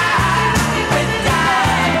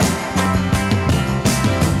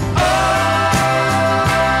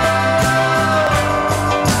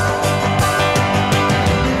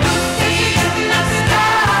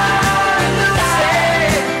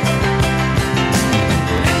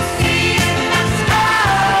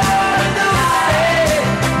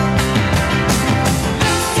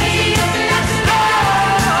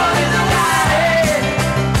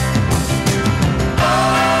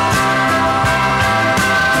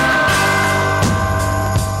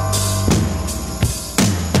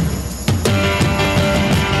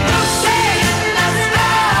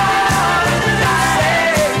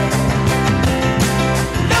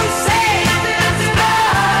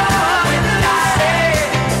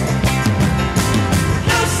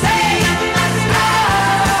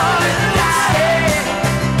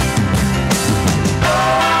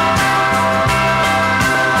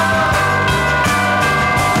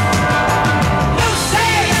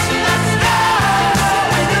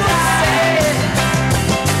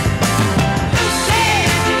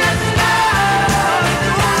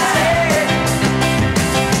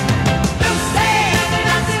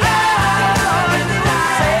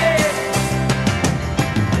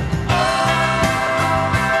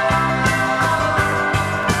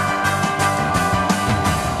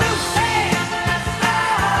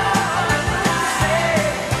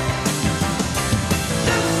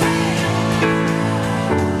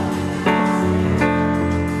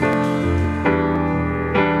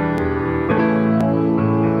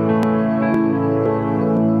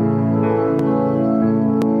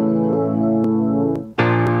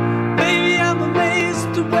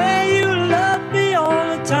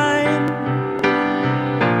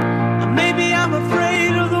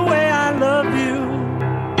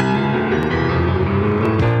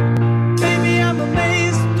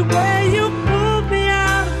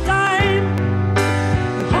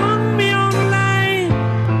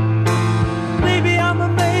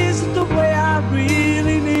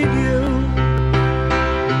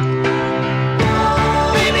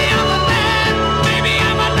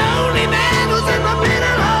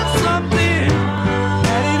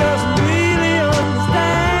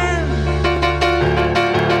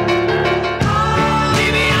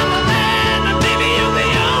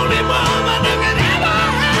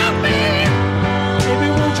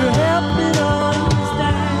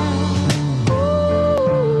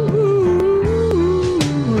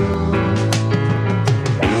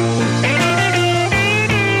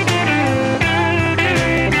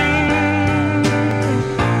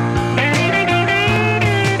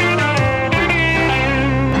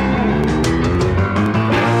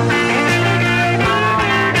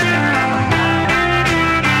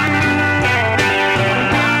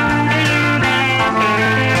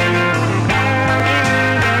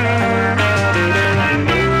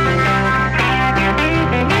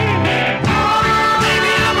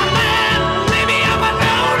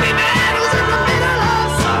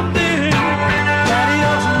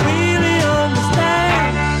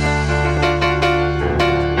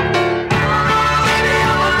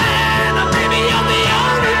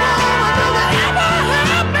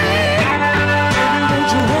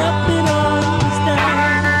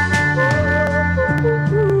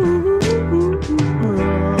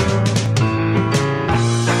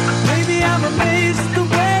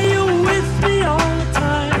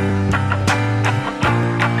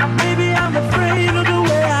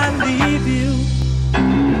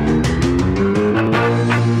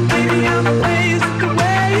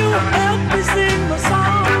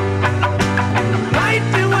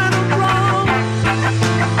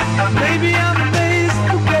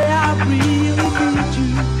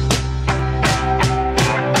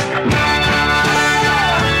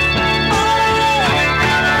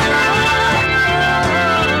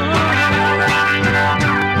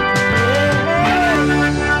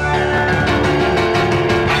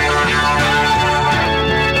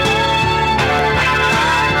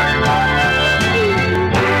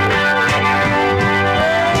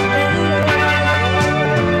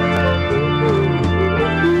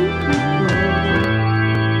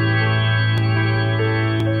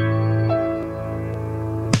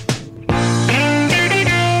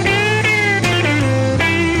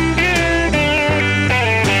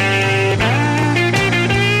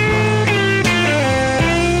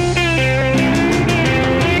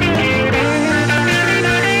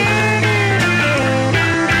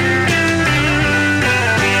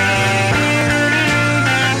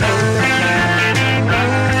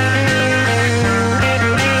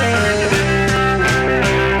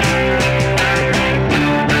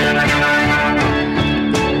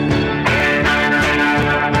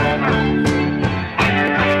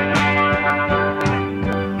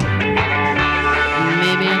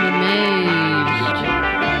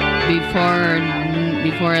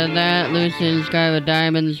Before that, Lucian Sky with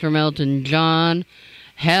Diamonds from Elton John.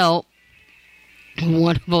 Help.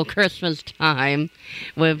 Wonderful Christmas Time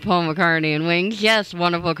with Paul McCartney and Wings. Yes,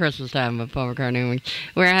 Wonderful Christmas Time with Paul McCartney and Wings.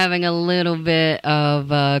 We're having a little bit of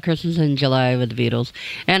Christmas in July with the Beatles.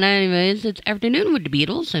 And anyways, it's Afternoon with the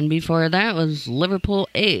Beatles. And before that was Liverpool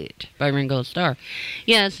 8 by Ringo Starr.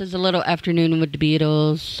 Yes, it's a little Afternoon with the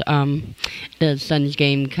Beatles. The Suns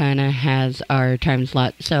game kind of has our time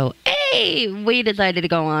slot. So, hey, we decided to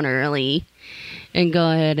go on early and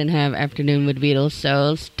go ahead and have Afternoon with Beatles,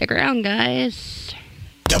 so stick around, guys.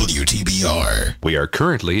 WTBR. We are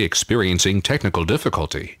currently experiencing technical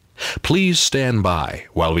difficulty. Please stand by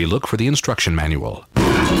while we look for the instruction manual.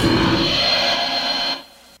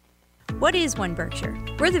 What is One Berkshire?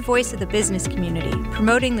 We're the voice of the business community,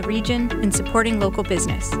 promoting the region and supporting local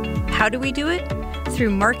business. How do we do it?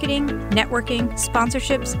 Through marketing, networking,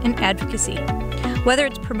 sponsorships, and advocacy. Whether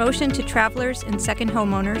it's promotion to travelers and second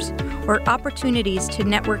homeowners, or opportunities to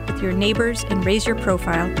network with your neighbors and raise your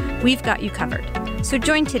profile, we've got you covered. So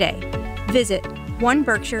join today. Visit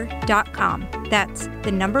oneberkshire.com. That's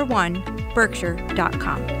the number 1,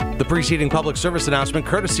 berkshire.com. The preceding public service announcement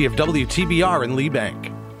courtesy of WTBR and Lee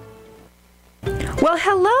Bank. Well,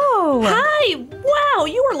 hello. Hi. Wow,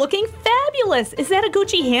 you are looking fabulous. Is that a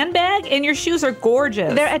Gucci handbag? And your shoes are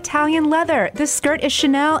gorgeous. They're Italian leather. This skirt is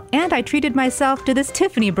Chanel, and I treated myself to this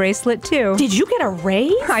Tiffany bracelet, too. Did you get a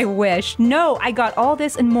raise? I wish. No, I got all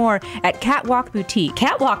this and more at Catwalk Boutique.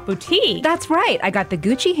 Catwalk Boutique? That's right. I got the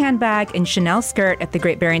Gucci handbag and Chanel skirt at the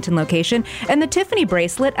Great Barrington location, and the Tiffany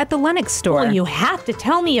bracelet at the Lenox store. Well, you have to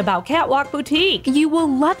tell me about Catwalk Boutique. You will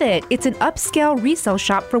love it. It's an upscale resale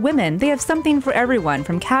shop for women. They have something for everyone,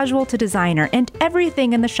 from casual to designer, and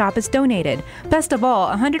everything in the shop is donated. Best of all,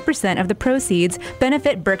 100% of the proceeds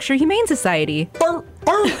benefit Berkshire Humane Society.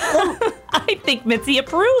 I think Mitzi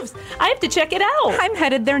approves. I have to check it out. I'm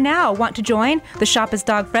headed there now. Want to join? The shop is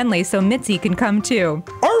dog friendly, so Mitzi can come too.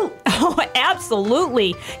 Oh,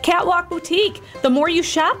 absolutely. Catwalk Boutique. The more you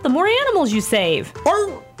shop, the more animals you save.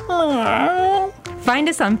 Find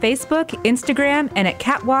us on Facebook, Instagram, and at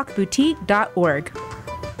catwalkboutique.org.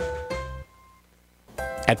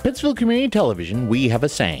 At Pittsfield Community Television, we have a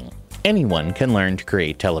saying: anyone can learn to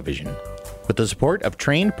create television. With the support of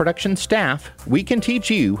trained production staff, we can teach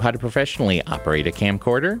you how to professionally operate a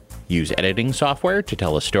camcorder, use editing software to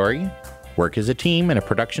tell a story, work as a team in a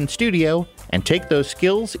production studio, and take those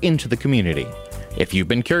skills into the community. If you've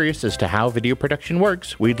been curious as to how video production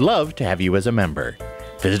works, we'd love to have you as a member.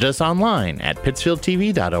 Visit us online at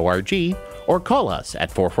pittsfieldtv.org or call us at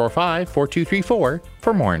 445-4234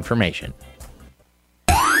 for more information.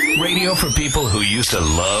 Radio for people who used to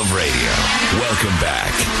love radio. Welcome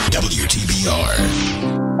back. WTBR.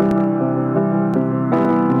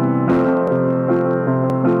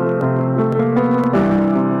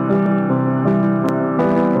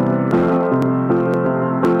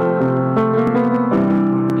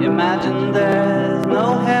 Imagine there's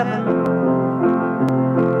no heaven.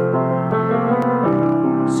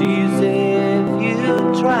 It's easy if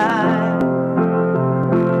you try.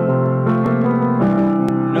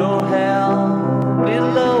 No hell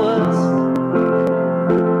below us.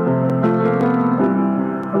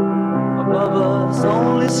 Above us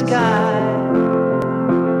only sky.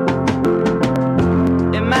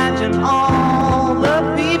 Imagine all the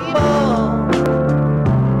people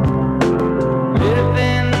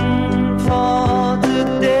living for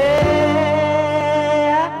today.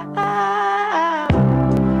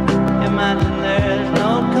 Imagine there's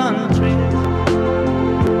no countries.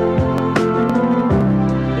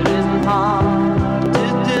 It isn't hard to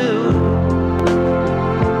do.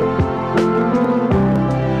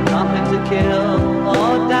 Nothing to kill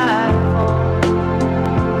or die.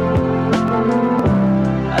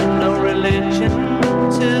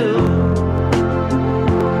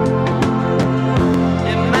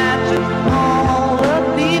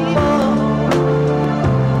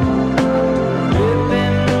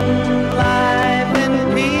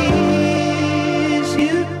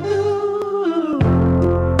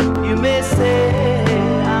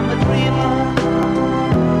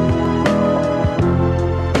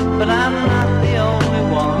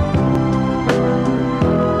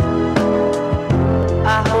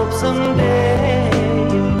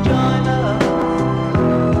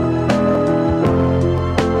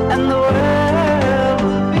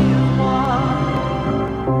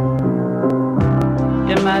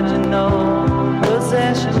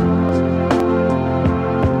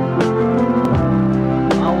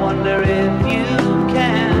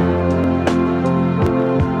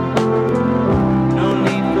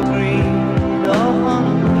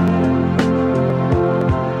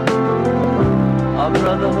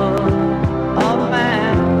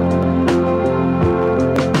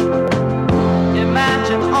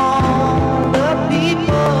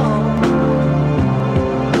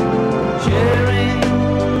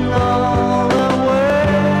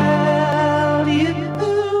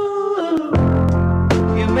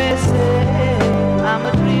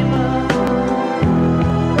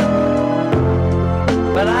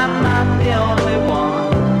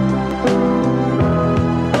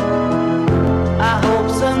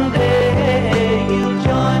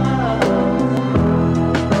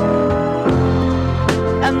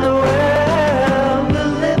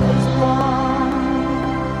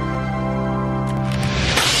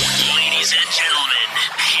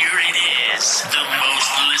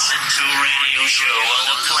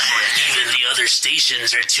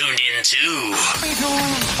 stations are tuned in too.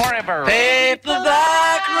 Forever.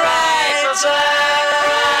 Paperback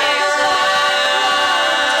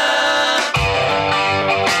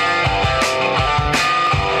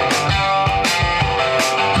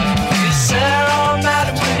Sarah,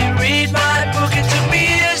 madam, will you read my book? It took me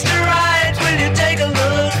years to write. Will you take a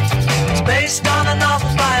look? It's based on a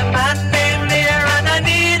novel by a man named Lear, and I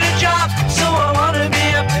need a job, so I want to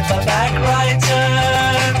be a paperback writer.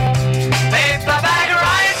 Paperback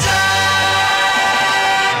writer.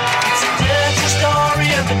 It's a dirty story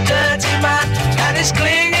of a dirty man, and his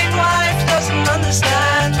clinging wife doesn't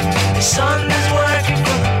understand. His son is working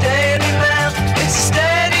for the Daily Mail. It's a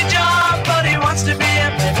steady job, but he wants to be a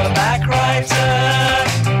paperback writer.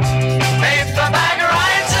 Paperback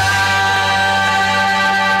writer.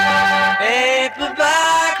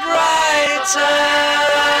 Paperback writer.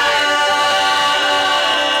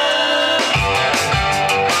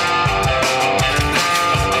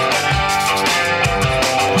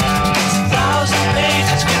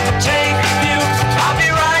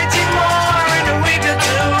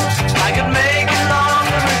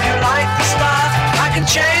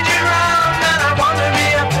 Change it round, and I want to be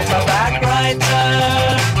a paperback writer.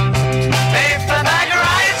 Paperback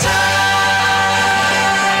writer.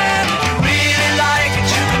 If you really like it,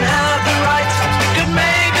 you can have the rights. You could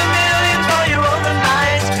make $1 million for you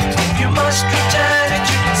overnight. If you must return it,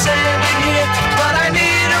 you can send it here. But I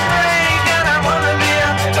need a break, and I want to be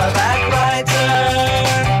a paperback writer.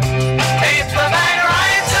 Paperback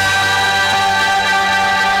writer.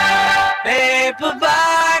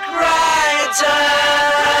 Paperback writer.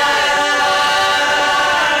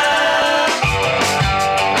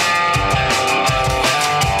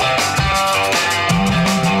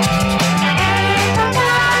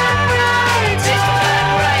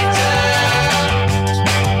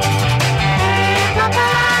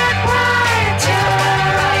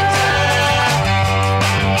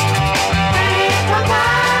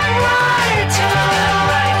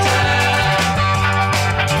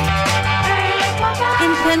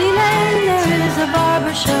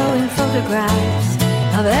 Showing photographs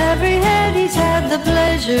of every head he's had the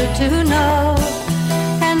pleasure to know,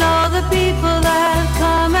 and all the people that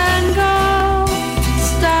come and go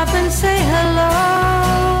stop and say hello.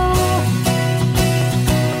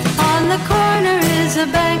 On the corner is a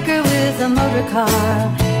banker with a motor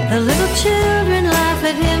car. The little children laugh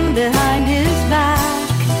at him behind his back,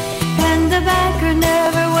 and the banker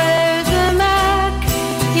never wears a Mac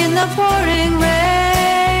in the pouring rain.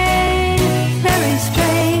 Very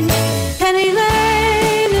strange. Penny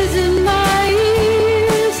Lane is in my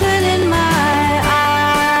ears and in my eyes.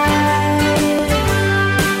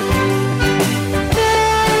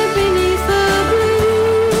 There beneath the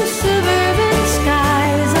blue suburban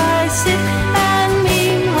skies I sit, and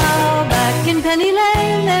meanwhile back in Penny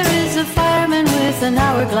Lane there is a fireman with an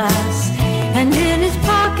hourglass, and in his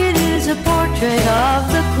pocket is a portrait of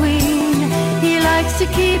the Queen. He likes to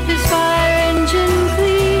keep his fire engine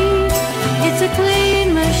clean. It's a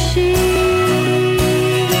clean machine.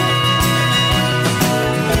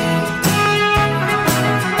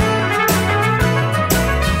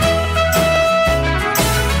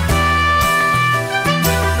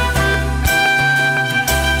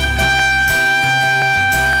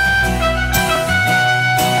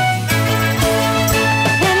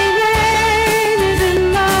 Penny Lane is in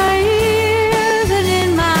my ears and in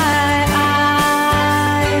my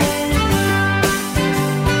eyes.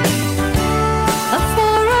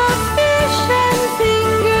 For a fish and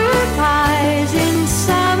finger pies in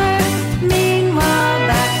summer. Meanwhile,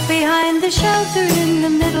 back behind the shelter in the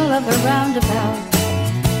middle of a roundabout,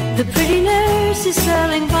 the pretty nurse is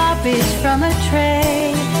selling poppies from a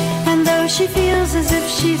tray. And though she feels as if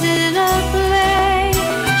she's in a play,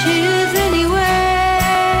 she is anyway.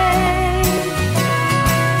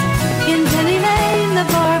 In Penny Lane, the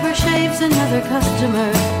barber shaves another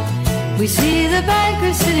customer. We see the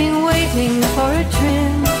banker sitting waiting for a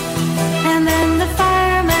trim, and then the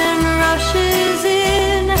fireman rushes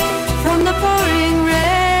in from the pouring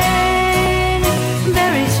rain.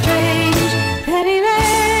 Very strange. Penny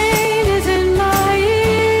Lane is in my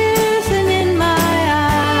ears and in my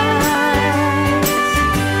eyes.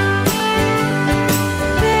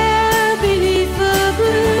 There beneath the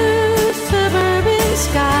blue suburban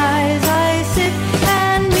skies I sit,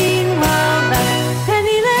 and meanwhile back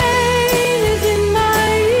Penny Lane is in my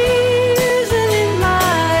ears and in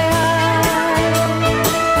my eyes.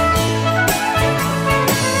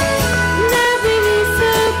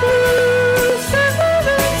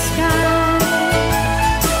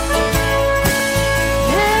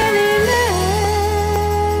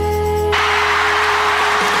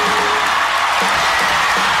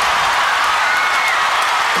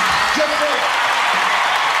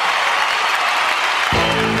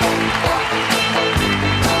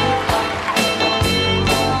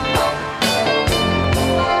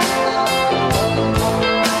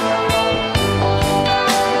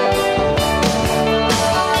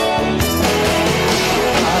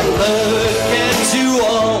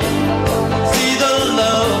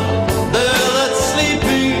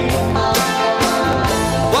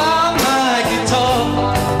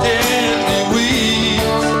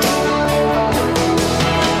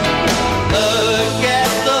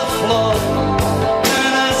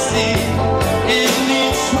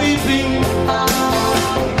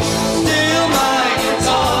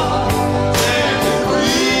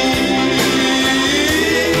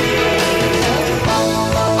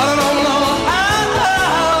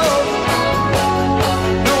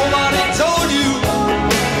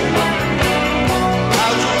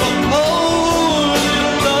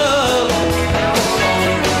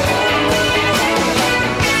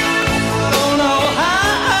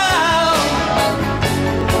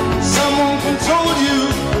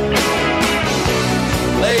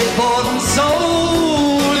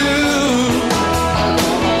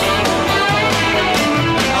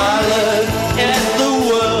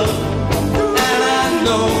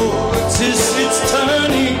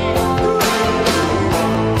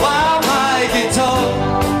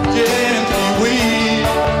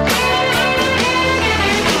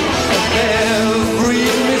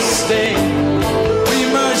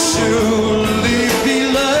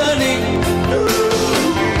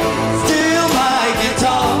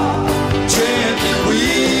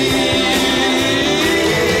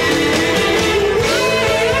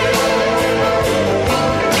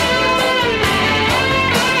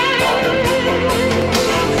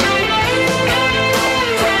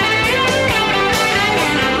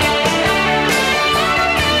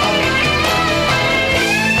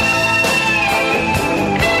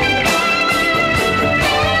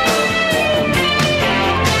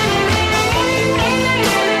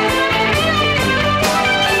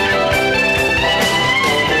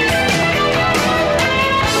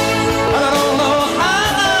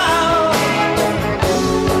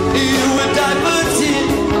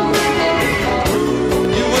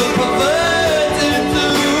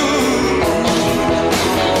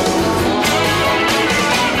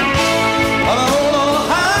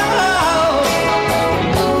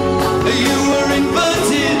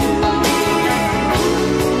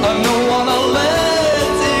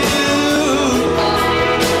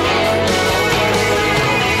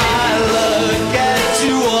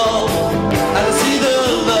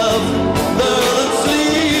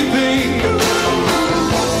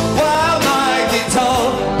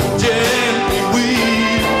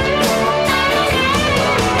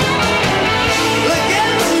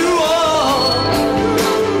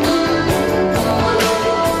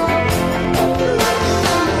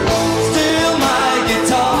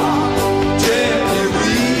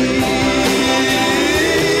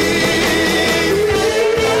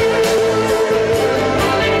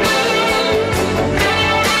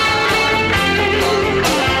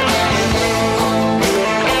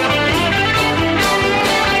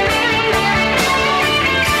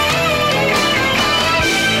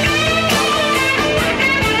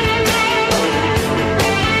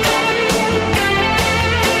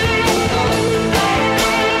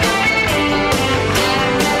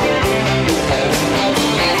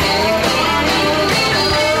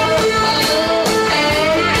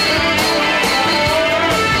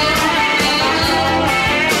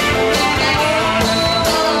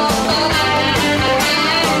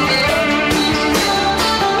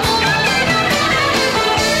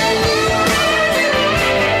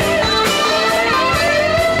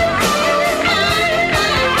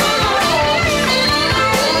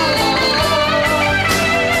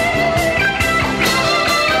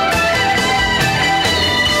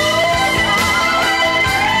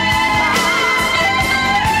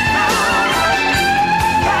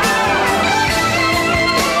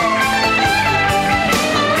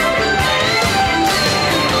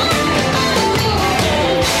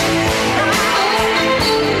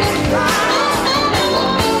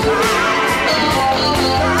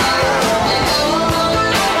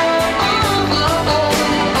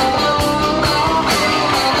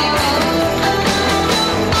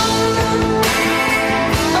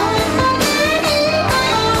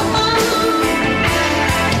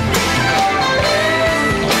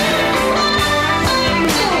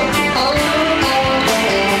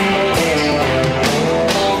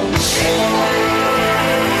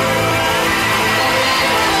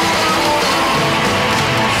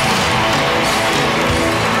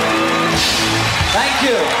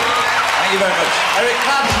 Thank you very much. Eric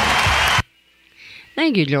Clapton.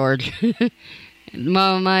 Thank you, George.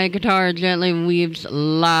 While my guitar gently weaves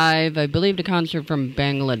live, I believe the concert from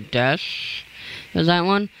Bangladesh. Is that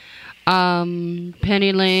one?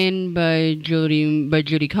 Penny Lane by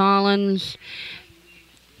Judy Collins.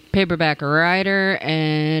 Paperback Writer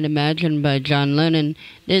and Imagine by John Lennon.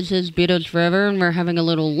 This is Beatles Forever, and we're having a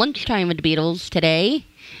little lunchtime with the Beatles today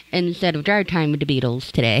instead of drive time with the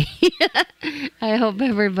Beatles today. I hope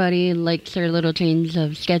everybody likes their little change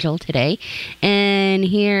of schedule today. And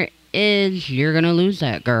here is You're Gonna Lose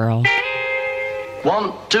That Girl.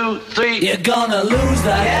 1, 2, 3. You're gonna lose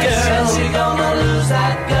that girl. Yes, you're gonna lose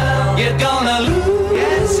that girl. You're gonna lose.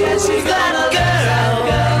 Yes, you're gonna lose that girl.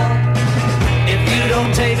 If you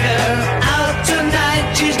don't take her out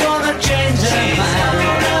tonight, she's gonna change her mind.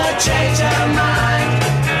 She's gonna change her mind.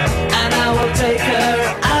 And I will take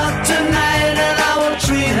her out tonight, and I will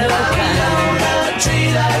treat her kind. I'm gonna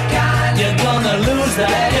treat her kind. You're gonna lose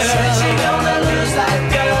that girl. Yes, you're gonna lose that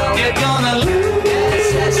girl. You're gonna lose.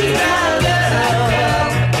 Yes, you're gonna lose that girl.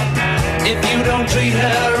 If you don't treat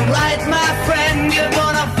her right, my friend, you're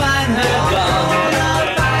gonna find her gone.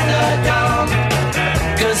 Gonna find her gone.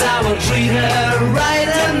 'Cause I will treat her right,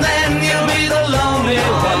 and then you'll be the lonely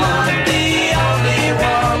one. The only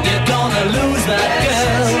one. You're gonna lose that girl.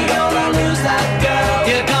 Yes, you're gonna lose that girl.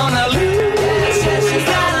 You're gonna lose. Yes, you're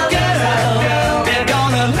gonna lose that girl. You're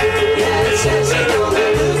gonna lose. Yes, you're gonna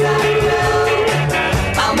lose that girl.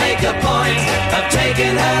 I'll make a point of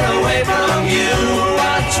taking her away from you.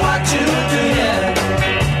 Watch what you do, yeah.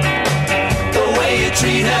 The way you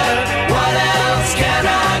treat her, what else can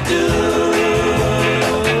I do?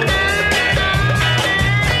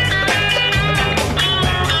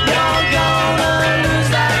 You're gonna lose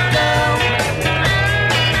that girl.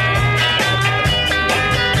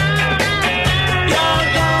 You're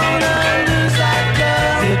gonna lose that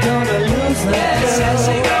girl. You're gonna lose that Yes,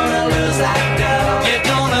 girl. you're gonna lose that girl. You're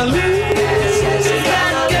gonna lose. Yes, you're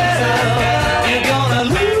gonna lose that girl. You're gonna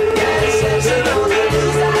lose. Yes, you're gonna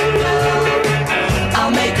lose that girl.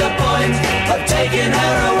 I'll make a point of taking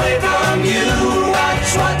her away from you. Watch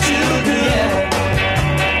what you do, yeah.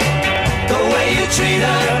 The way you treat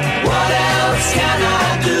her, what else can I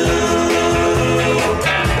do?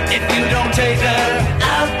 If you don't take her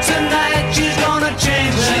out tonight, she's gonna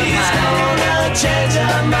change her mind. She's gonna change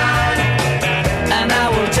her mind. And I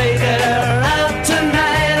will take her out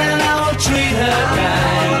tonight, and I will treat her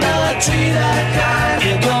kind. Gonna treat her kind.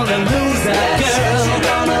 You're gonna lose that Yes, girl. you're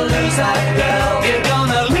gonna lose that girl. You're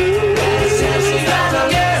gonna lose. Yes, you're gonna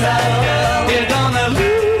lose that girl. You're gonna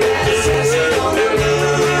lose. Yes, you're gonna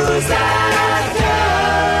lose that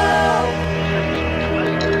girl.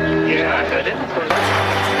 Yeah, I heard it.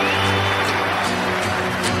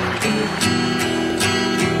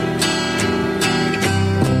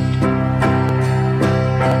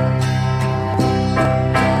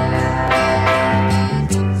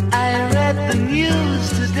 I read the news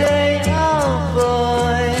today, oh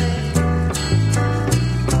boy,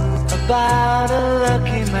 about a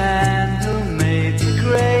lucky man who made the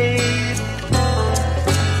grade.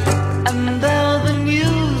 And though the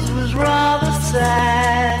news was rather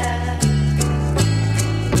sad,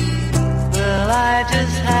 well, I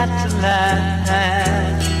just had to laugh.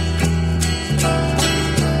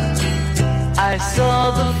 I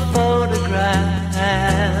saw the photograph.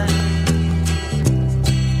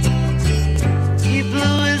 He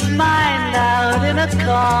blew his mind out in a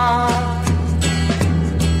car.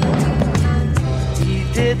 He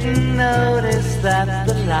didn't notice that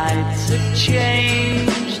the lights had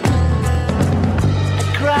changed. A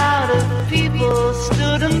crowd of people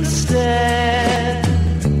stood and stared.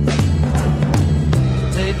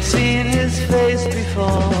 They'd seen his face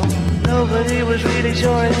before. Nobody was really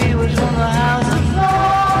sure if he was from the House of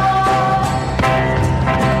Lords.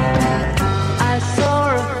 I saw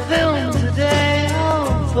a film today, oh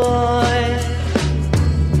boy.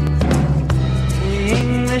 The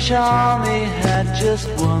English army had just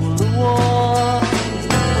won the war.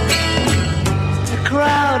 A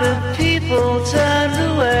crowd of people turned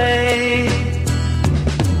away,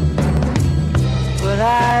 but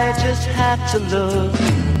I just had to look,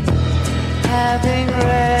 having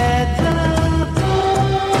read the book.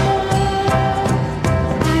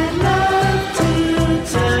 I'd love to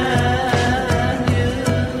turn you.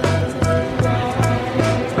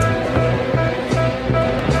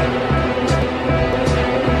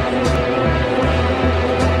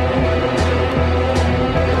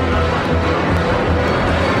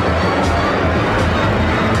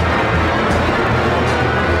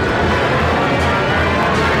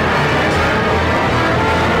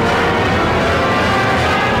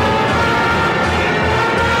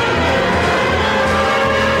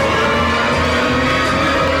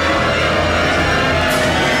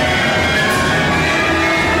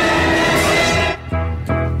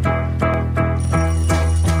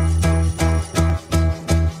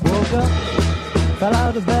 woke up, fell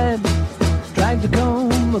out of bed, dragged a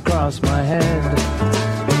comb across my head.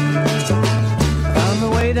 Found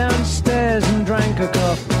my way downstairs and drank a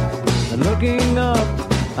cup. And looking up,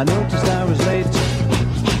 I noticed I was late.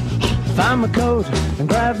 Found my coat and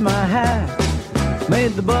grabbed my hat.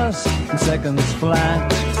 Made the bus in seconds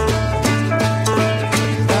flat.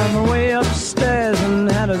 Found my way upstairs and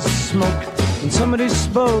had a smoke. And somebody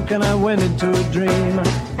spoke and I went into a dream.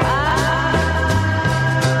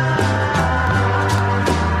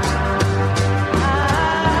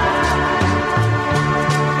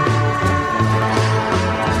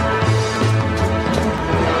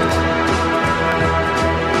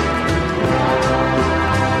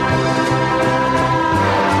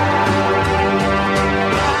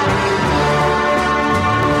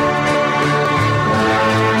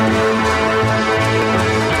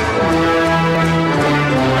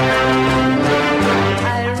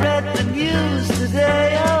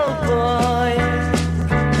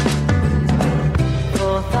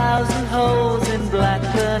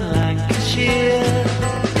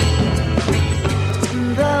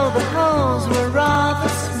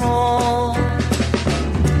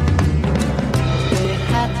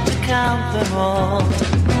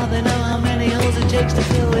 Now they know how many holes it takes to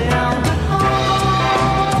fill the Albert Hall.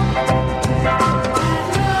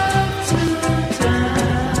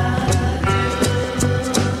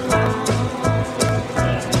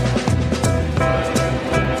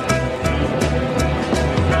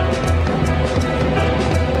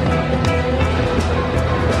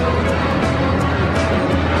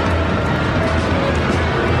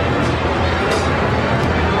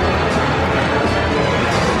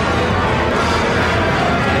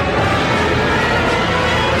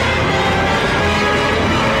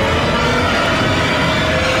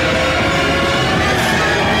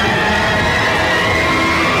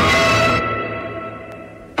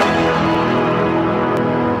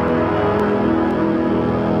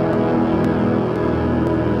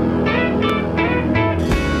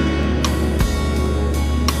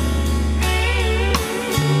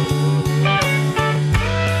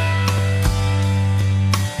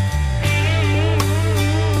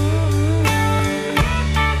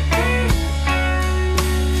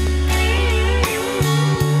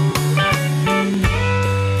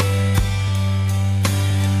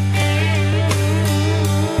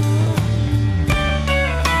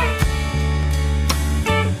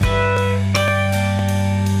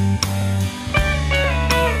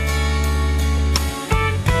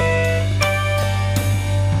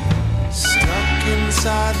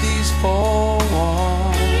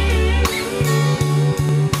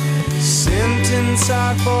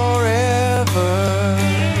 inside forever.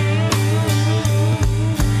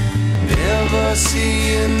 Never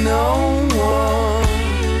seeing no one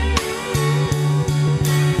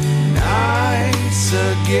nice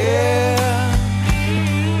again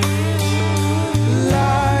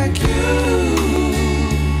like you,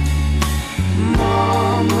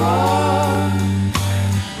 Mama.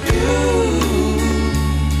 You,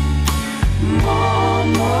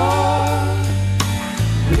 Mama.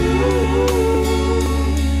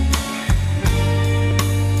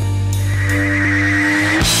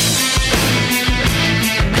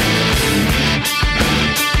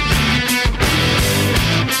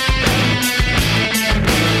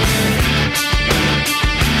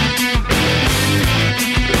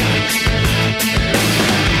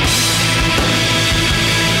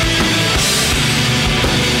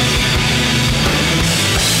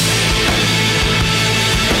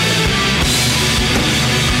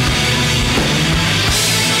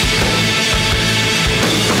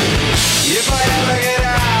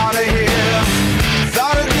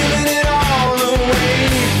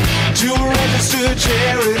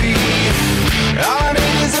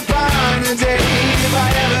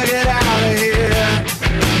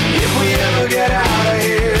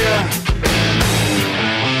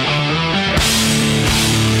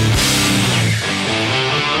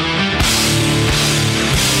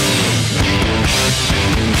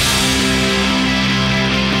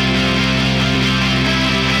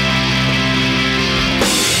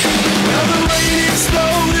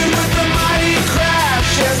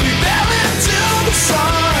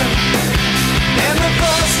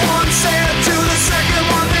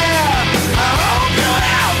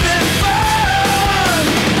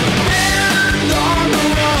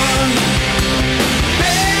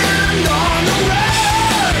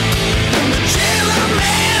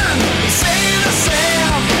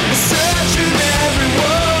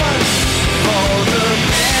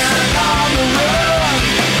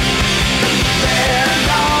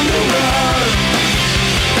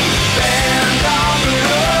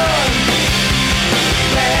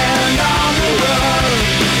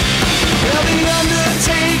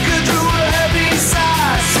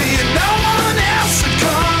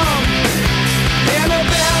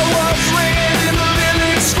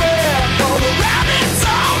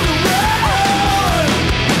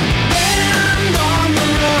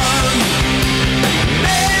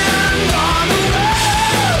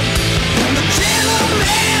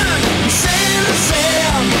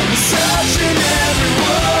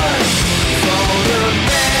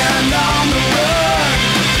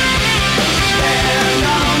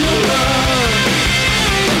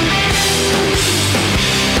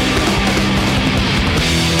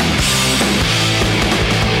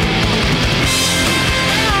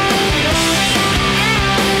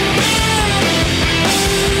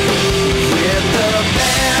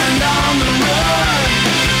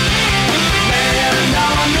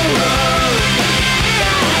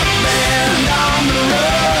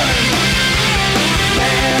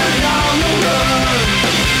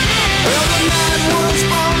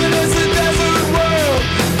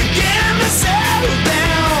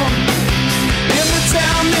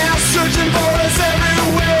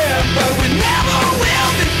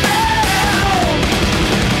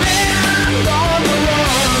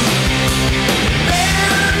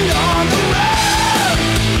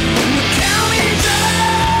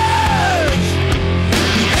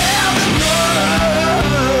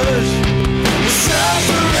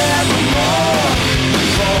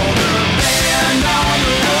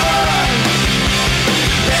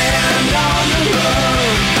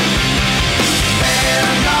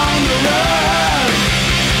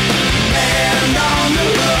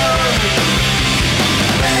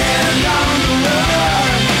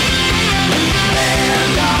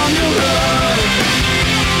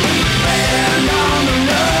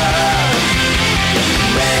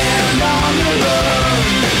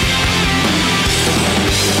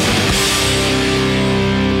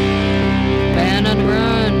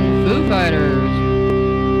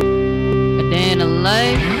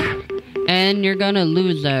 gonna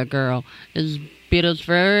lose that girl. This is Beatles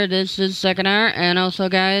Forever. This is second hour. And also,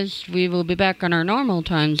 guys, we will be back on our normal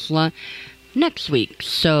time slot next week.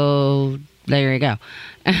 So, there you go.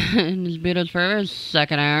 And this is Beatles Forever,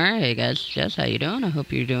 second hour. Hey, guys, Jess, how you doing? I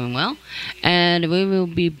hope you're doing well. And we will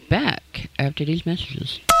be back after these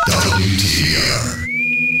messages.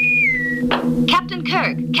 Captain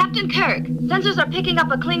Kirk! Captain Kirk! Sensors are picking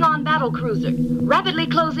up a Klingon battle cruiser. Rapidly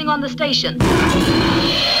closing on the station.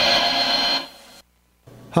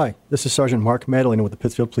 Hi, this is Sergeant Mark Madalena with the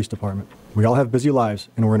Pittsfield Police Department. We all have busy lives,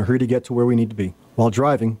 and we're in a hurry to get to where we need to be. While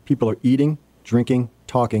driving, people are eating, drinking,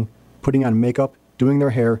 talking, putting on makeup, doing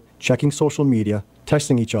their hair, checking social media,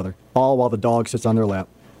 texting each other, all while the dog sits on their lap.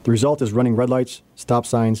 The result is running red lights, stop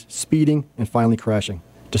signs, speeding, and finally crashing.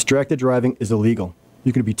 Distracted driving is illegal.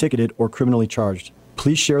 You can be ticketed or criminally charged.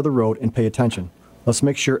 Please share the road and pay attention. Let's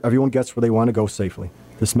make sure everyone gets where they want to go safely.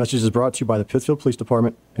 This message is brought to you by the Pittsfield Police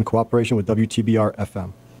Department in cooperation with WTBR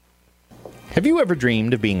FM. Have you ever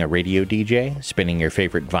dreamed of being a radio DJ, spinning your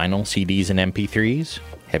favorite vinyl, CDs, and MP3s?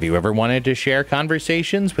 Have you ever wanted to share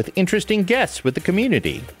conversations with interesting guests with the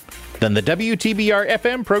community? Then the WTBR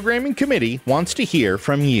FM Programming Committee wants to hear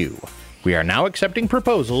from you. We are now accepting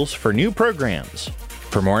proposals for new programs.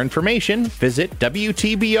 For more information, visit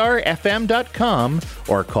WTBRFM.com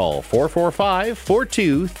or call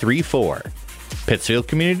 445-4234. Pittsfield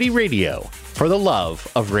Community Radio, for the love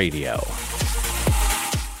of radio.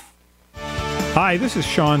 Hi, this is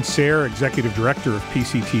Sean Sayre, Executive Director of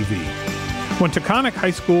PCTV. When Taconic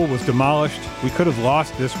High School was demolished, we could have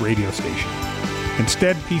lost this radio station.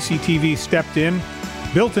 Instead, PCTV stepped in,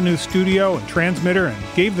 built a new studio and transmitter, and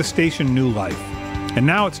gave the station new life. And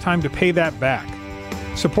now it's time to pay that back.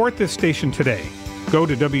 Support this station today. Go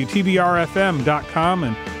to WTBRFM.com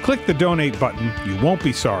and click the donate button. You won't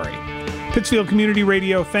be sorry. Pittsfield Community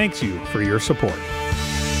Radio thanks you for your support.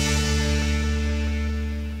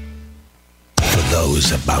 For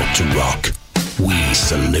those about to rock, we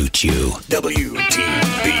salute you.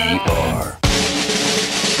 WTBR.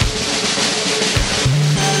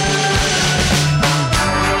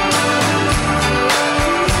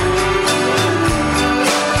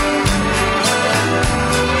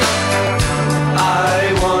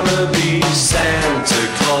 I wanna be Santa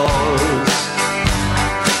Claus.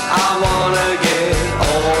 I wanna get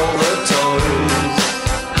all the toys.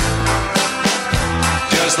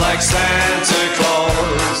 Just like Santa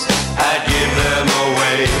Claus, I'd give them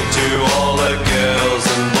away to all the girls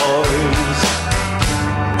and boys.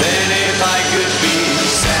 Then if I could be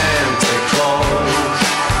Santa Claus,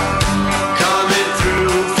 coming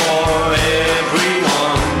through for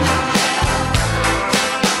everyone.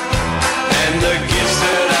 And the gifts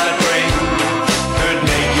that I bring could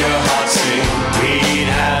make your heart sing. We'd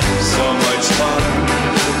have so much fun.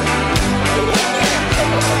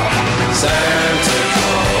 Santa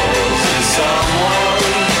Claus is someone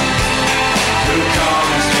who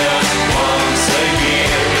comes just once a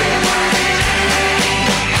year.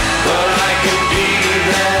 But I could be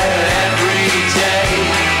there every day,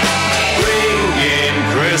 bringing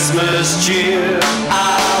Christmas cheer.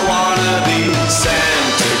 I wanna be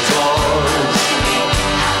Santa Claus.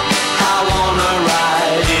 I wanna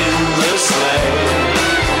ride in the sleigh.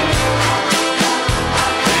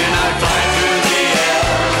 Then I'd fly through the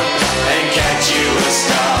air and catch you a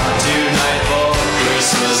star tonight for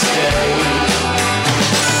Christmas Day.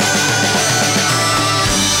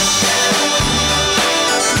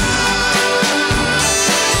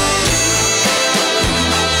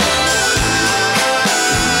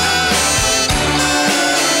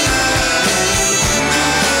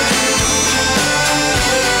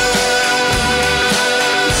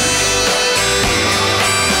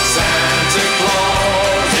 Santa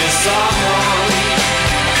Claus is someone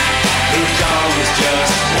who comes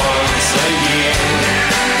just once a year.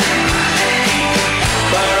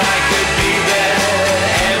 But I could be there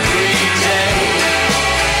every day,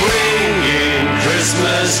 bringing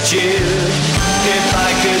Christmas cheer. If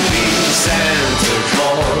I could be Santa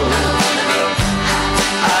Claus,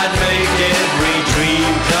 I'd make every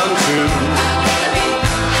dream come true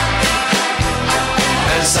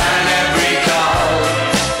and sign every card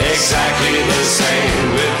exactly the same,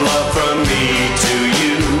 with love from me to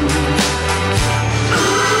you.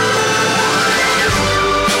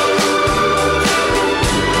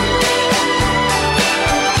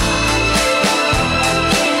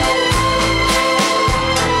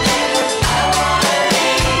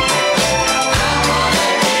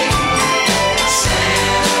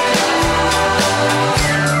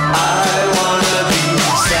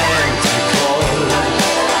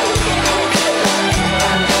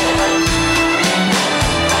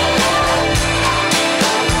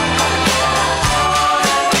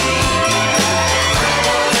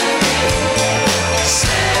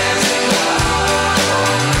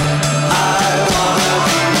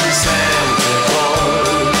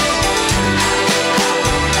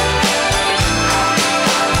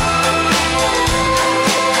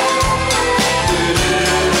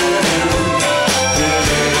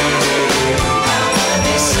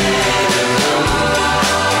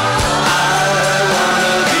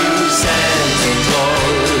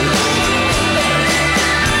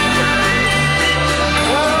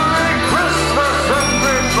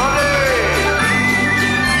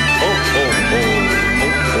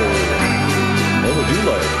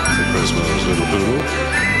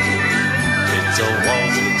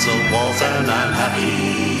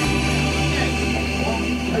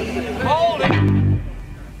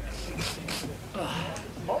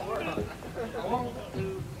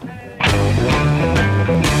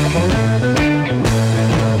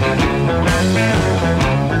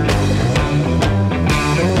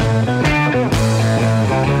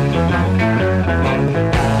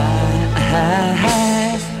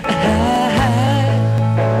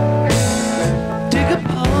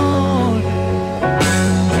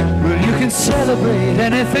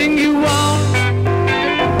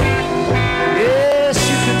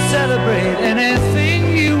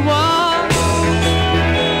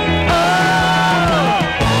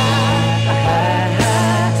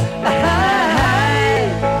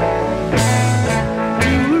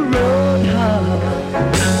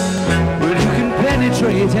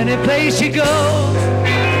 radiates any place you go.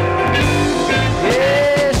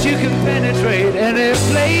 Yes, you can penetrate any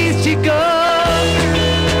place you go.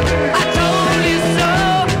 I told you so.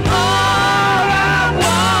 All I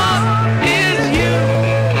want is you.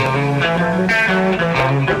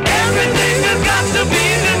 Everything has got to be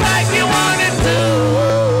just like you want it to.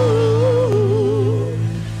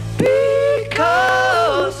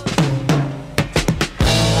 Because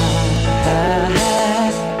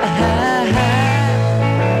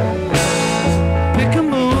pick a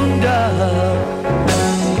moon dove.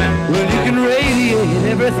 Well, you can radiate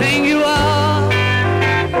everything you are.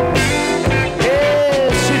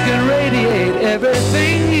 Yes, you can radiate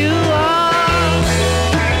everything you are.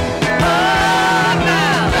 Oh,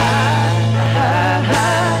 now,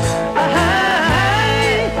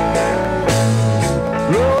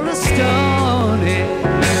 roll a stone,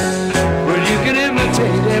 well, you can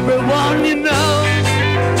imitate everyone you know.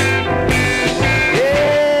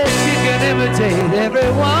 Yes, you can imitate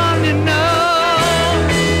everyone you know.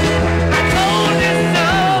 I told you so.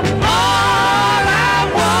 All I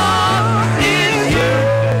want is you.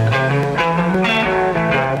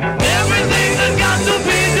 Everything has got to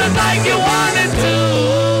be just like you want it to.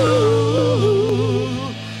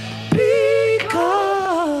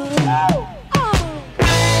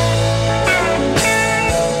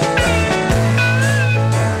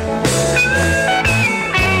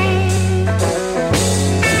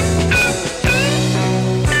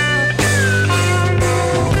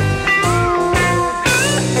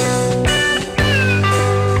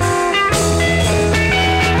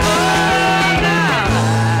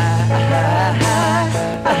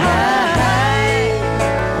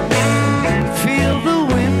 Feel the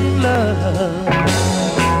wind, love.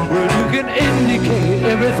 Well, you can indicate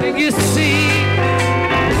everything you see.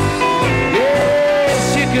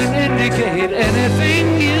 Yes, you can indicate anything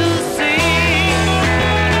you see.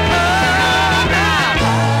 Oh, now.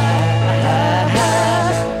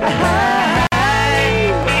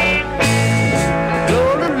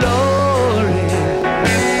 Lord, Lord,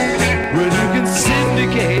 well, you can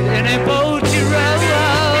syndicate any boat you row.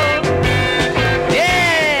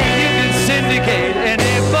 Yeah, you can syndicate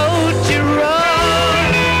any boat you row.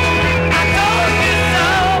 I told you so.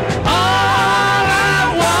 All I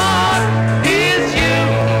want is you.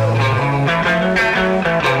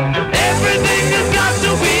 Everything has got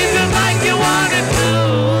to be just like you want it to.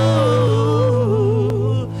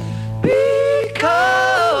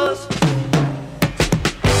 Because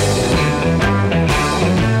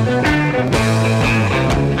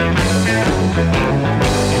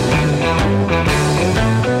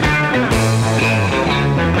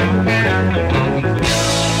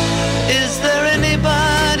is there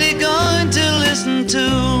anybody going to listen to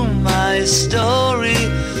my story?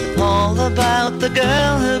 All about the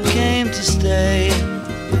girl who came to stay.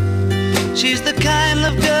 She's the kind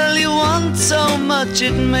of girl you want so much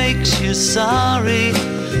it makes you sorry.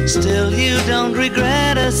 Still you don't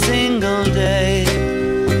regret a single day.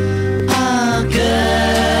 Ah, girl,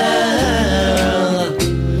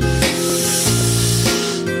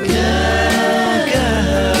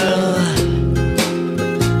 girl.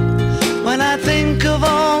 When I think of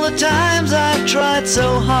all the times I've tried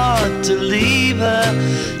so hard to leave her,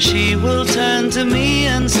 she will turn to me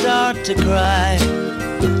and start to cry.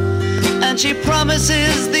 And she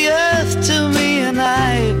promises the earth to me, and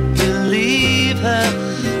I believe her.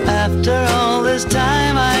 After all this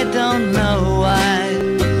time, I don't know why.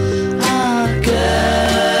 Ah,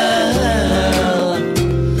 girl,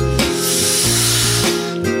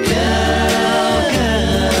 girl,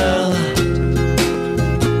 girl.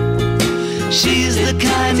 She's the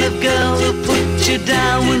kind of girl who puts you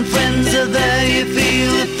down when friends are there. You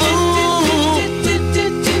feel a fool.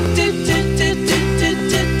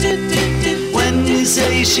 When we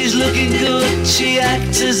say she's looking good, she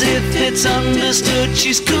acts as if it's understood.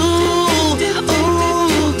 She's cool. Ooh, ooh,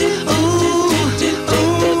 ooh,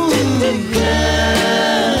 girl,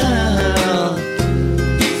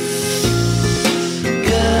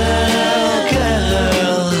 girl,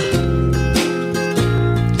 girl.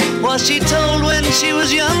 Was she told when she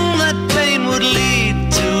was young that pain would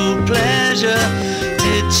lead to pleasure?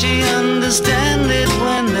 Did she understand it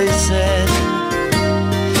when they said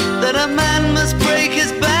that a man must break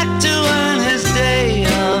his back to earn his day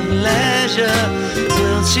of leisure?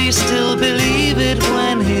 Will she still believe it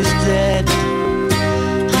when he's dead?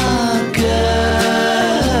 Ah,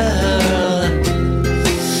 girl,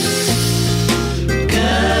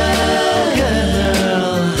 girl,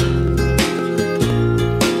 girl.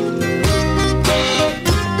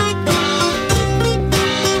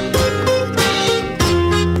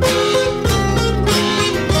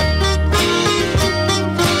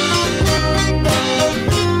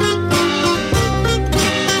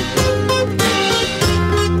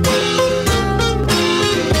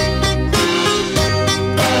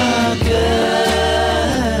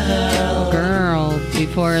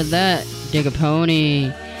 before that, Dig a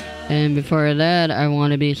Pony. And before that, I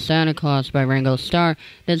Want to Be Santa Claus by Ringo Starr.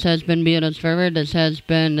 This has been Beatles Forever. This has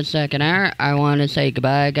been the second hour. I want to say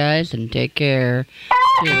goodbye, guys, and take care.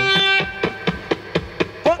 Toodles.